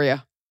build it for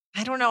you.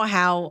 I don't know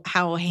how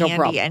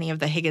handy any of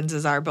the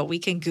Higginses are, but we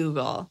can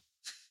Google.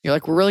 You're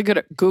like, we're really good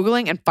at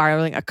Googling and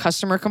filing a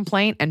customer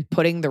complaint and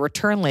putting the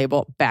return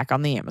label back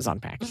on the Amazon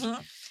package.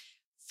 Mm-hmm.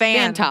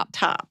 Fan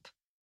top.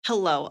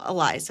 Hello,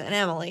 Iliza and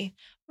Emily.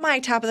 My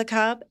top of the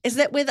cob is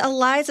that with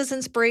Iliza's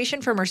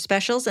inspiration from her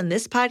specials and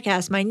this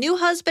podcast, my new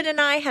husband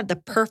and I had the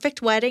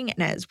perfect wedding,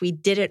 and as we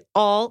did it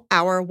all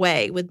our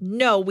way with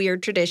no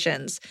weird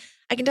traditions.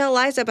 I can tell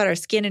Iliza about our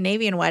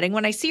Scandinavian wedding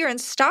when I see her in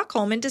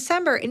Stockholm in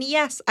December. And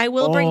yes, I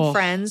will bring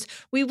friends.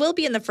 We will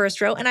be in the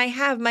first row, and I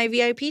have my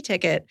VIP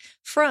ticket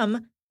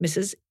from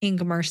Mrs.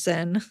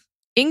 Ingmarsson.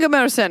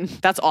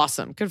 Ingmarsson. That's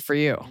awesome. Good for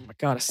you. Oh my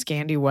God, a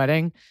Scandi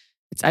wedding.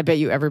 I bet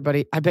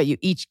you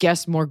each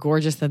guest more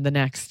gorgeous than the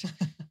next.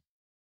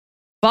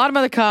 Bottom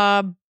of the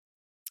cob.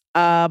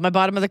 My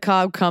bottom of the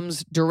cob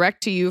comes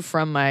direct to you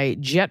from my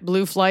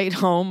JetBlue flight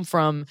home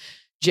from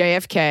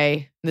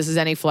JFK. This is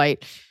any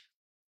flight.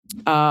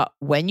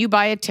 When you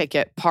buy a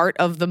ticket, part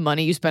of the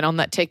money you spend on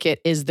that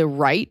ticket is the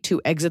right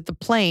to exit the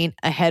plane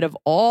ahead of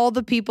all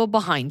the people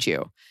behind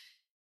you.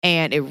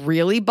 And it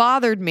really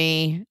bothered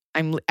me.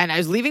 And I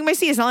was leaving my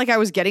seat. It's not like I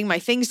was getting my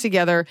things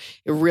together.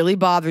 It really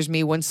bothers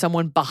me when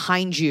someone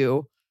behind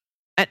you,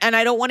 and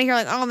I don't want to hear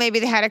like, oh, maybe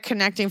they had a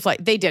connecting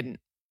flight. They didn't.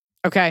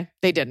 Okay?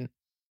 They didn't.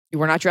 You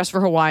were not dressed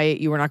for Hawaii.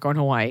 You were not going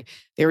to Hawaii.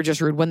 They were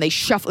just rude when they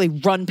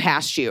run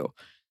past you.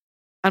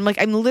 I'm like,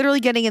 I'm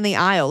literally getting in the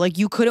aisle. Like,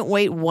 you couldn't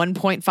wait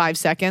 1.5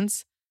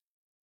 seconds.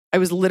 I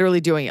was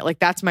literally doing it. Like,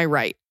 that's my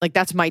right. Like,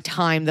 that's my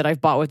time that I've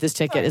bought with this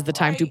ticket is the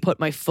time to put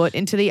my foot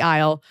into the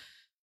aisle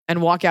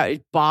and walk out.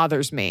 It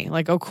bothers me.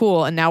 Like, oh,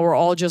 cool. And now we're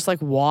all just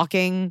like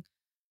walking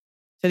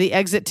to the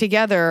exit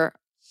together.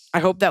 I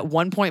hope that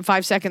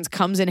 1.5 seconds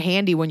comes in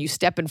handy when you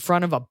step in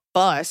front of a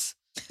bus.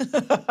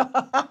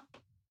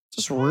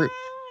 Just rude.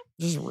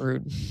 Just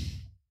rude.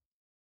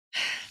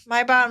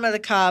 My bottom of the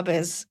cob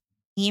is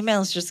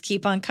emails just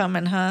keep on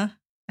coming, huh?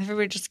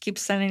 Everybody just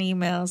keeps sending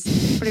emails.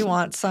 Everybody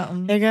wants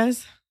something. Hey,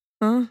 guys.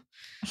 Huh?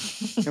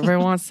 Everybody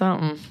wants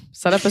something.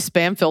 Set up a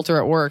spam filter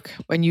at work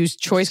and use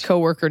choice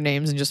coworker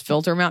names and just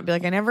filter them out and be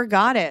like, I never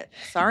got it.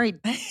 Sorry,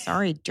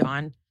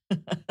 John.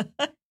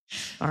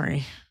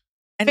 Sorry.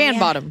 And Fan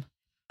bottom.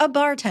 A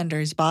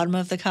bartender's bottom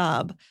of the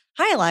cob.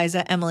 Hi,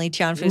 Iliza, Emily,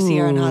 Tianfu,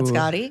 Sierra, and Hot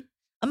Scotty.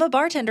 I'm a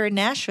bartender in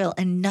Nashville,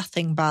 and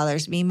nothing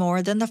bothers me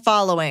more than the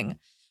following.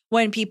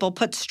 When people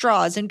put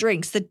straws in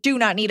drinks that do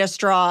not need a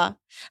straw.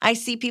 I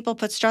see people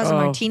put straws in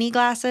martini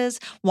glasses,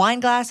 wine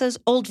glasses,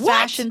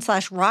 old-fashioned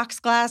 / rocks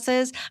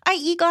glasses. I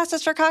eat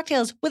glasses for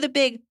cocktails with a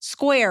big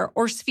square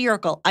or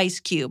spherical ice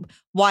cube.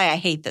 Why I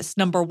hate this.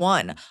 Number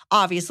 1,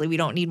 obviously we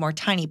don't need more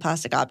tiny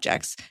plastic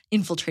objects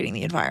infiltrating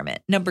the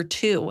environment. Number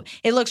 2,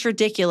 it looks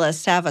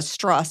ridiculous to have a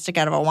straw stick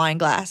out of a wine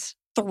glass.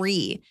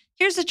 3,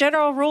 here's the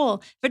general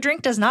rule. If a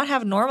drink does not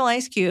have normal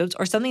ice cubes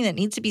or something that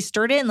needs to be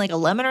stirred in like a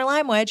lemon or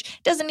lime wedge,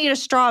 it doesn't need a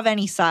straw of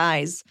any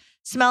size.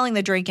 Smelling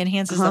the drink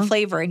enhances the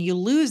flavor, and you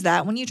lose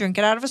that when you drink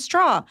it out of a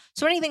straw.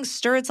 So anything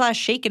stirred /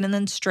 shaken and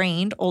then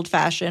strained,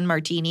 old-fashioned,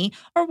 martini,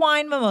 or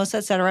wine, mimosa,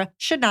 etc.,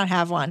 should not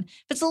have one.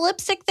 If it's a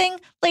lipstick thing,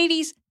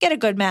 ladies, get a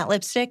good matte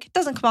lipstick. It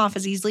doesn't come off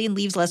as easily and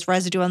leaves less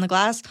residue on the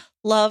glass.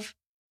 Love,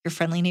 your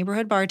friendly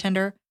neighborhood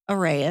bartender,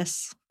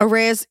 Arrayas.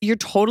 Arrayas, you're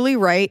totally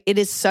right. It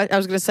is such, I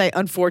was going to say,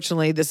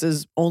 unfortunately, this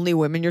is only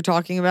women you're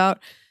talking about.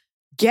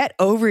 Get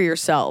over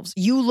yourselves.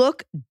 You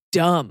look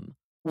dumb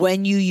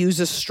when you use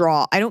a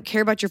straw. I don't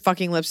care about your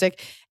fucking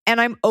lipstick. And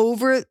I'm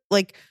over,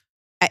 like,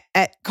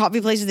 at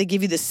coffee places, they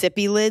give you the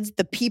sippy lids.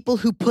 The people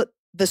who put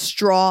the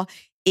straw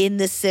in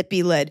the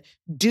sippy lid,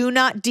 do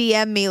not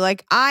DM me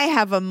like, I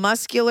have a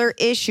muscular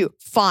issue.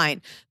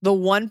 Fine. The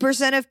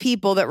 1% of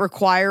people that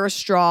require a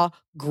straw,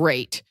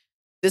 great.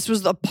 This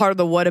was the part of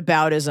the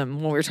whataboutism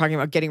when we were talking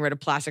about getting rid of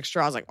plastic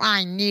straws. Like,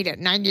 I need it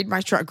and I need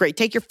my straw. Great.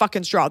 Take your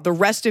fucking straw. The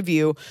rest of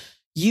you,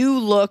 you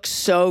look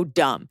so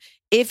dumb.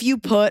 If you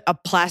put a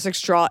plastic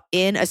straw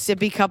in a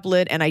sippy cup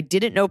lid, and I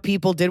didn't know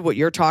people did what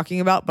you're talking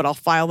about, but I'll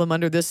file them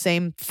under this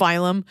same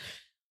phylum,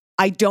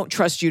 I don't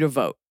trust you to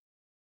vote.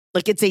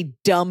 Like, it's a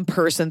dumb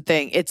person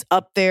thing. It's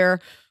up there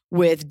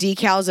with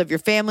decals of your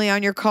family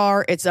on your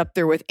car. It's up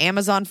there with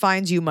Amazon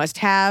fines you must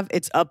have.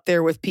 It's up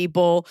there with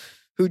people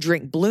who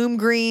drink Bloom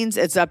Greens.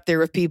 It's up there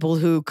with people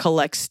who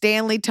collect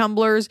Stanley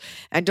tumblers.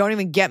 And don't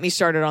even get me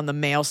started on the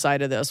male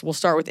side of this. We'll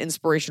start with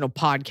inspirational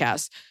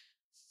podcasts.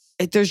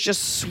 There's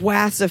just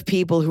swaths of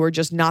people who are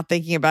just not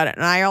thinking about it.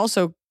 And I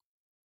also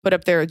put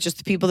up there just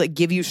the people that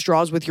give you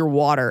straws with your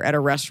water at a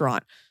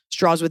restaurant,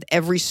 straws with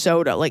every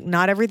soda. Like,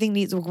 not everything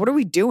needs, what are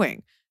we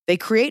doing? They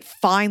create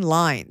fine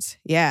lines.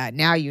 Yeah,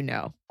 now you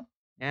know.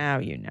 Now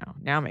you know.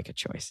 Now make a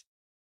choice.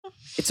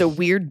 It's a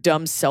weird,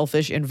 dumb,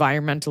 selfish,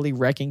 environmentally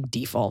wrecking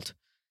default.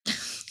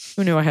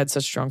 Who knew I had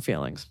such strong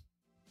feelings?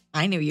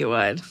 I knew you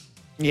would.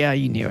 Yeah,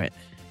 you knew it.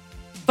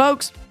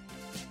 Folks,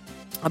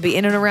 I'll be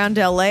in and around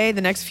LA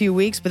the next few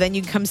weeks, but then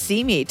you can come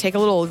see me, take a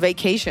little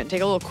vacation,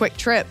 take a little quick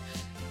trip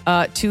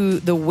to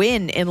the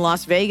Wynn in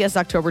Las Vegas,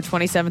 October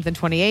 27th and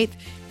 28th.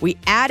 We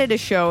added a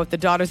show at the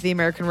Daughters of the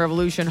American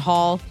Revolution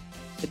Hall,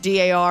 the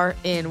DAR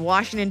in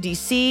Washington,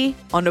 D.C.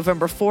 on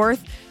November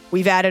 4th.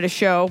 We've added a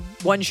show,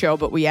 one show,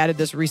 but we added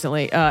this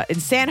recently, in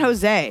San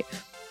Jose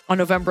on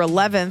November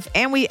 11th.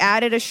 And we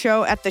added a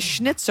show at the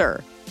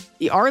Schnitzer,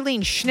 the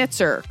Arlene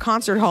Schnitzer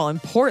Concert Hall in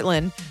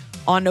Portland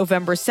on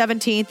November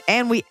 17th.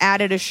 And we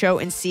added a show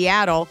in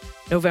Seattle,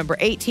 November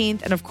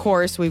 18th. And of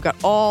course, we've got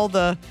all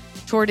the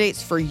tour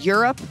dates for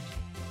Europe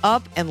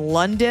up and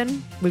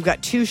London. We've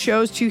got two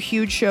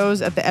huge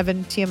shows at the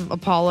Eventim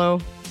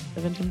Apollo,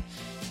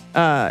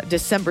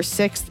 December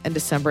 6th and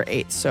December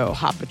 8th. So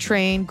hop a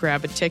train,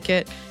 grab a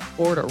ticket,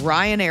 board a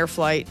Ryanair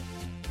flight,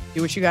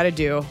 do what you got to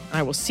do. And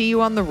I will see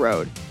you on the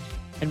road.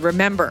 And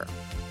remember,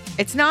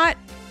 it's not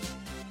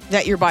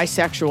that you're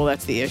bisexual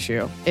that's the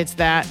issue. It's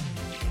that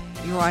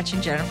You're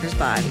watching Jennifer's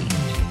Body.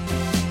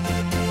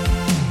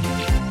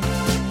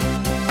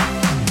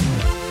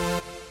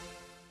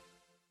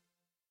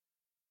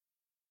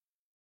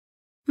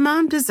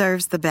 Mom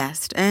deserves the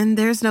best, and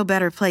there's no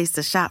better place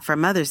to shop for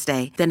Mother's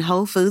Day than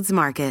Whole Foods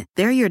Market.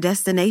 They're your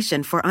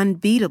destination for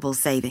unbeatable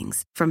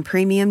savings, from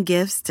premium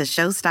gifts to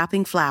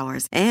show-stopping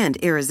flowers and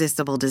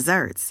irresistible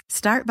desserts.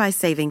 Start by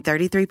saving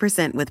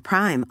 33% with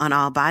Prime on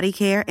all body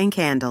care and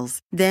candles.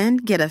 Then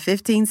get a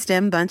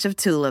 15-stem bunch of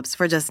tulips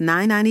for just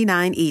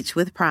 $9.99 each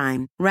with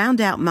Prime.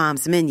 Round out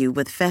Mom's menu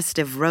with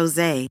festive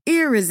rosé,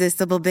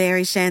 irresistible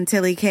berry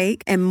chantilly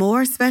cake, and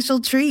more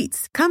special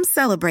treats. Come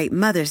celebrate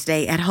Mother's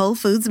Day at Whole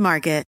Foods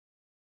Market.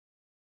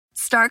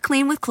 Start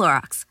clean with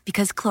Clorox,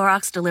 because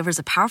Clorox delivers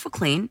a powerful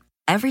clean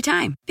every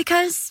time.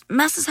 Because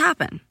messes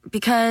happen.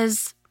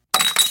 Because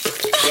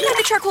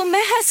the charcoal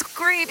mask.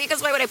 Great,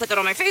 because why would I put that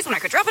on my face when I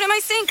could drop it in my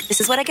sink?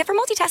 This is what I get for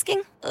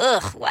multitasking.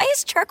 Ugh, why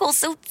is charcoal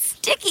so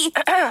sticky?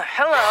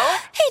 Hello?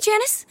 Hey,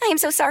 Janice. I am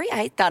so sorry.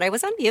 I thought I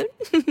was on mute.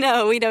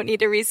 No, we don't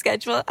need to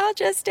reschedule. I'll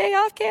just stay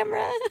off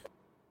camera.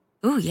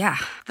 Ooh, yeah,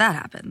 that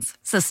happens.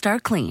 So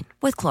start clean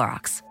with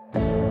Clorox.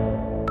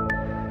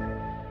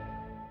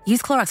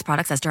 Use Clorox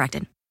products as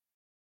directed.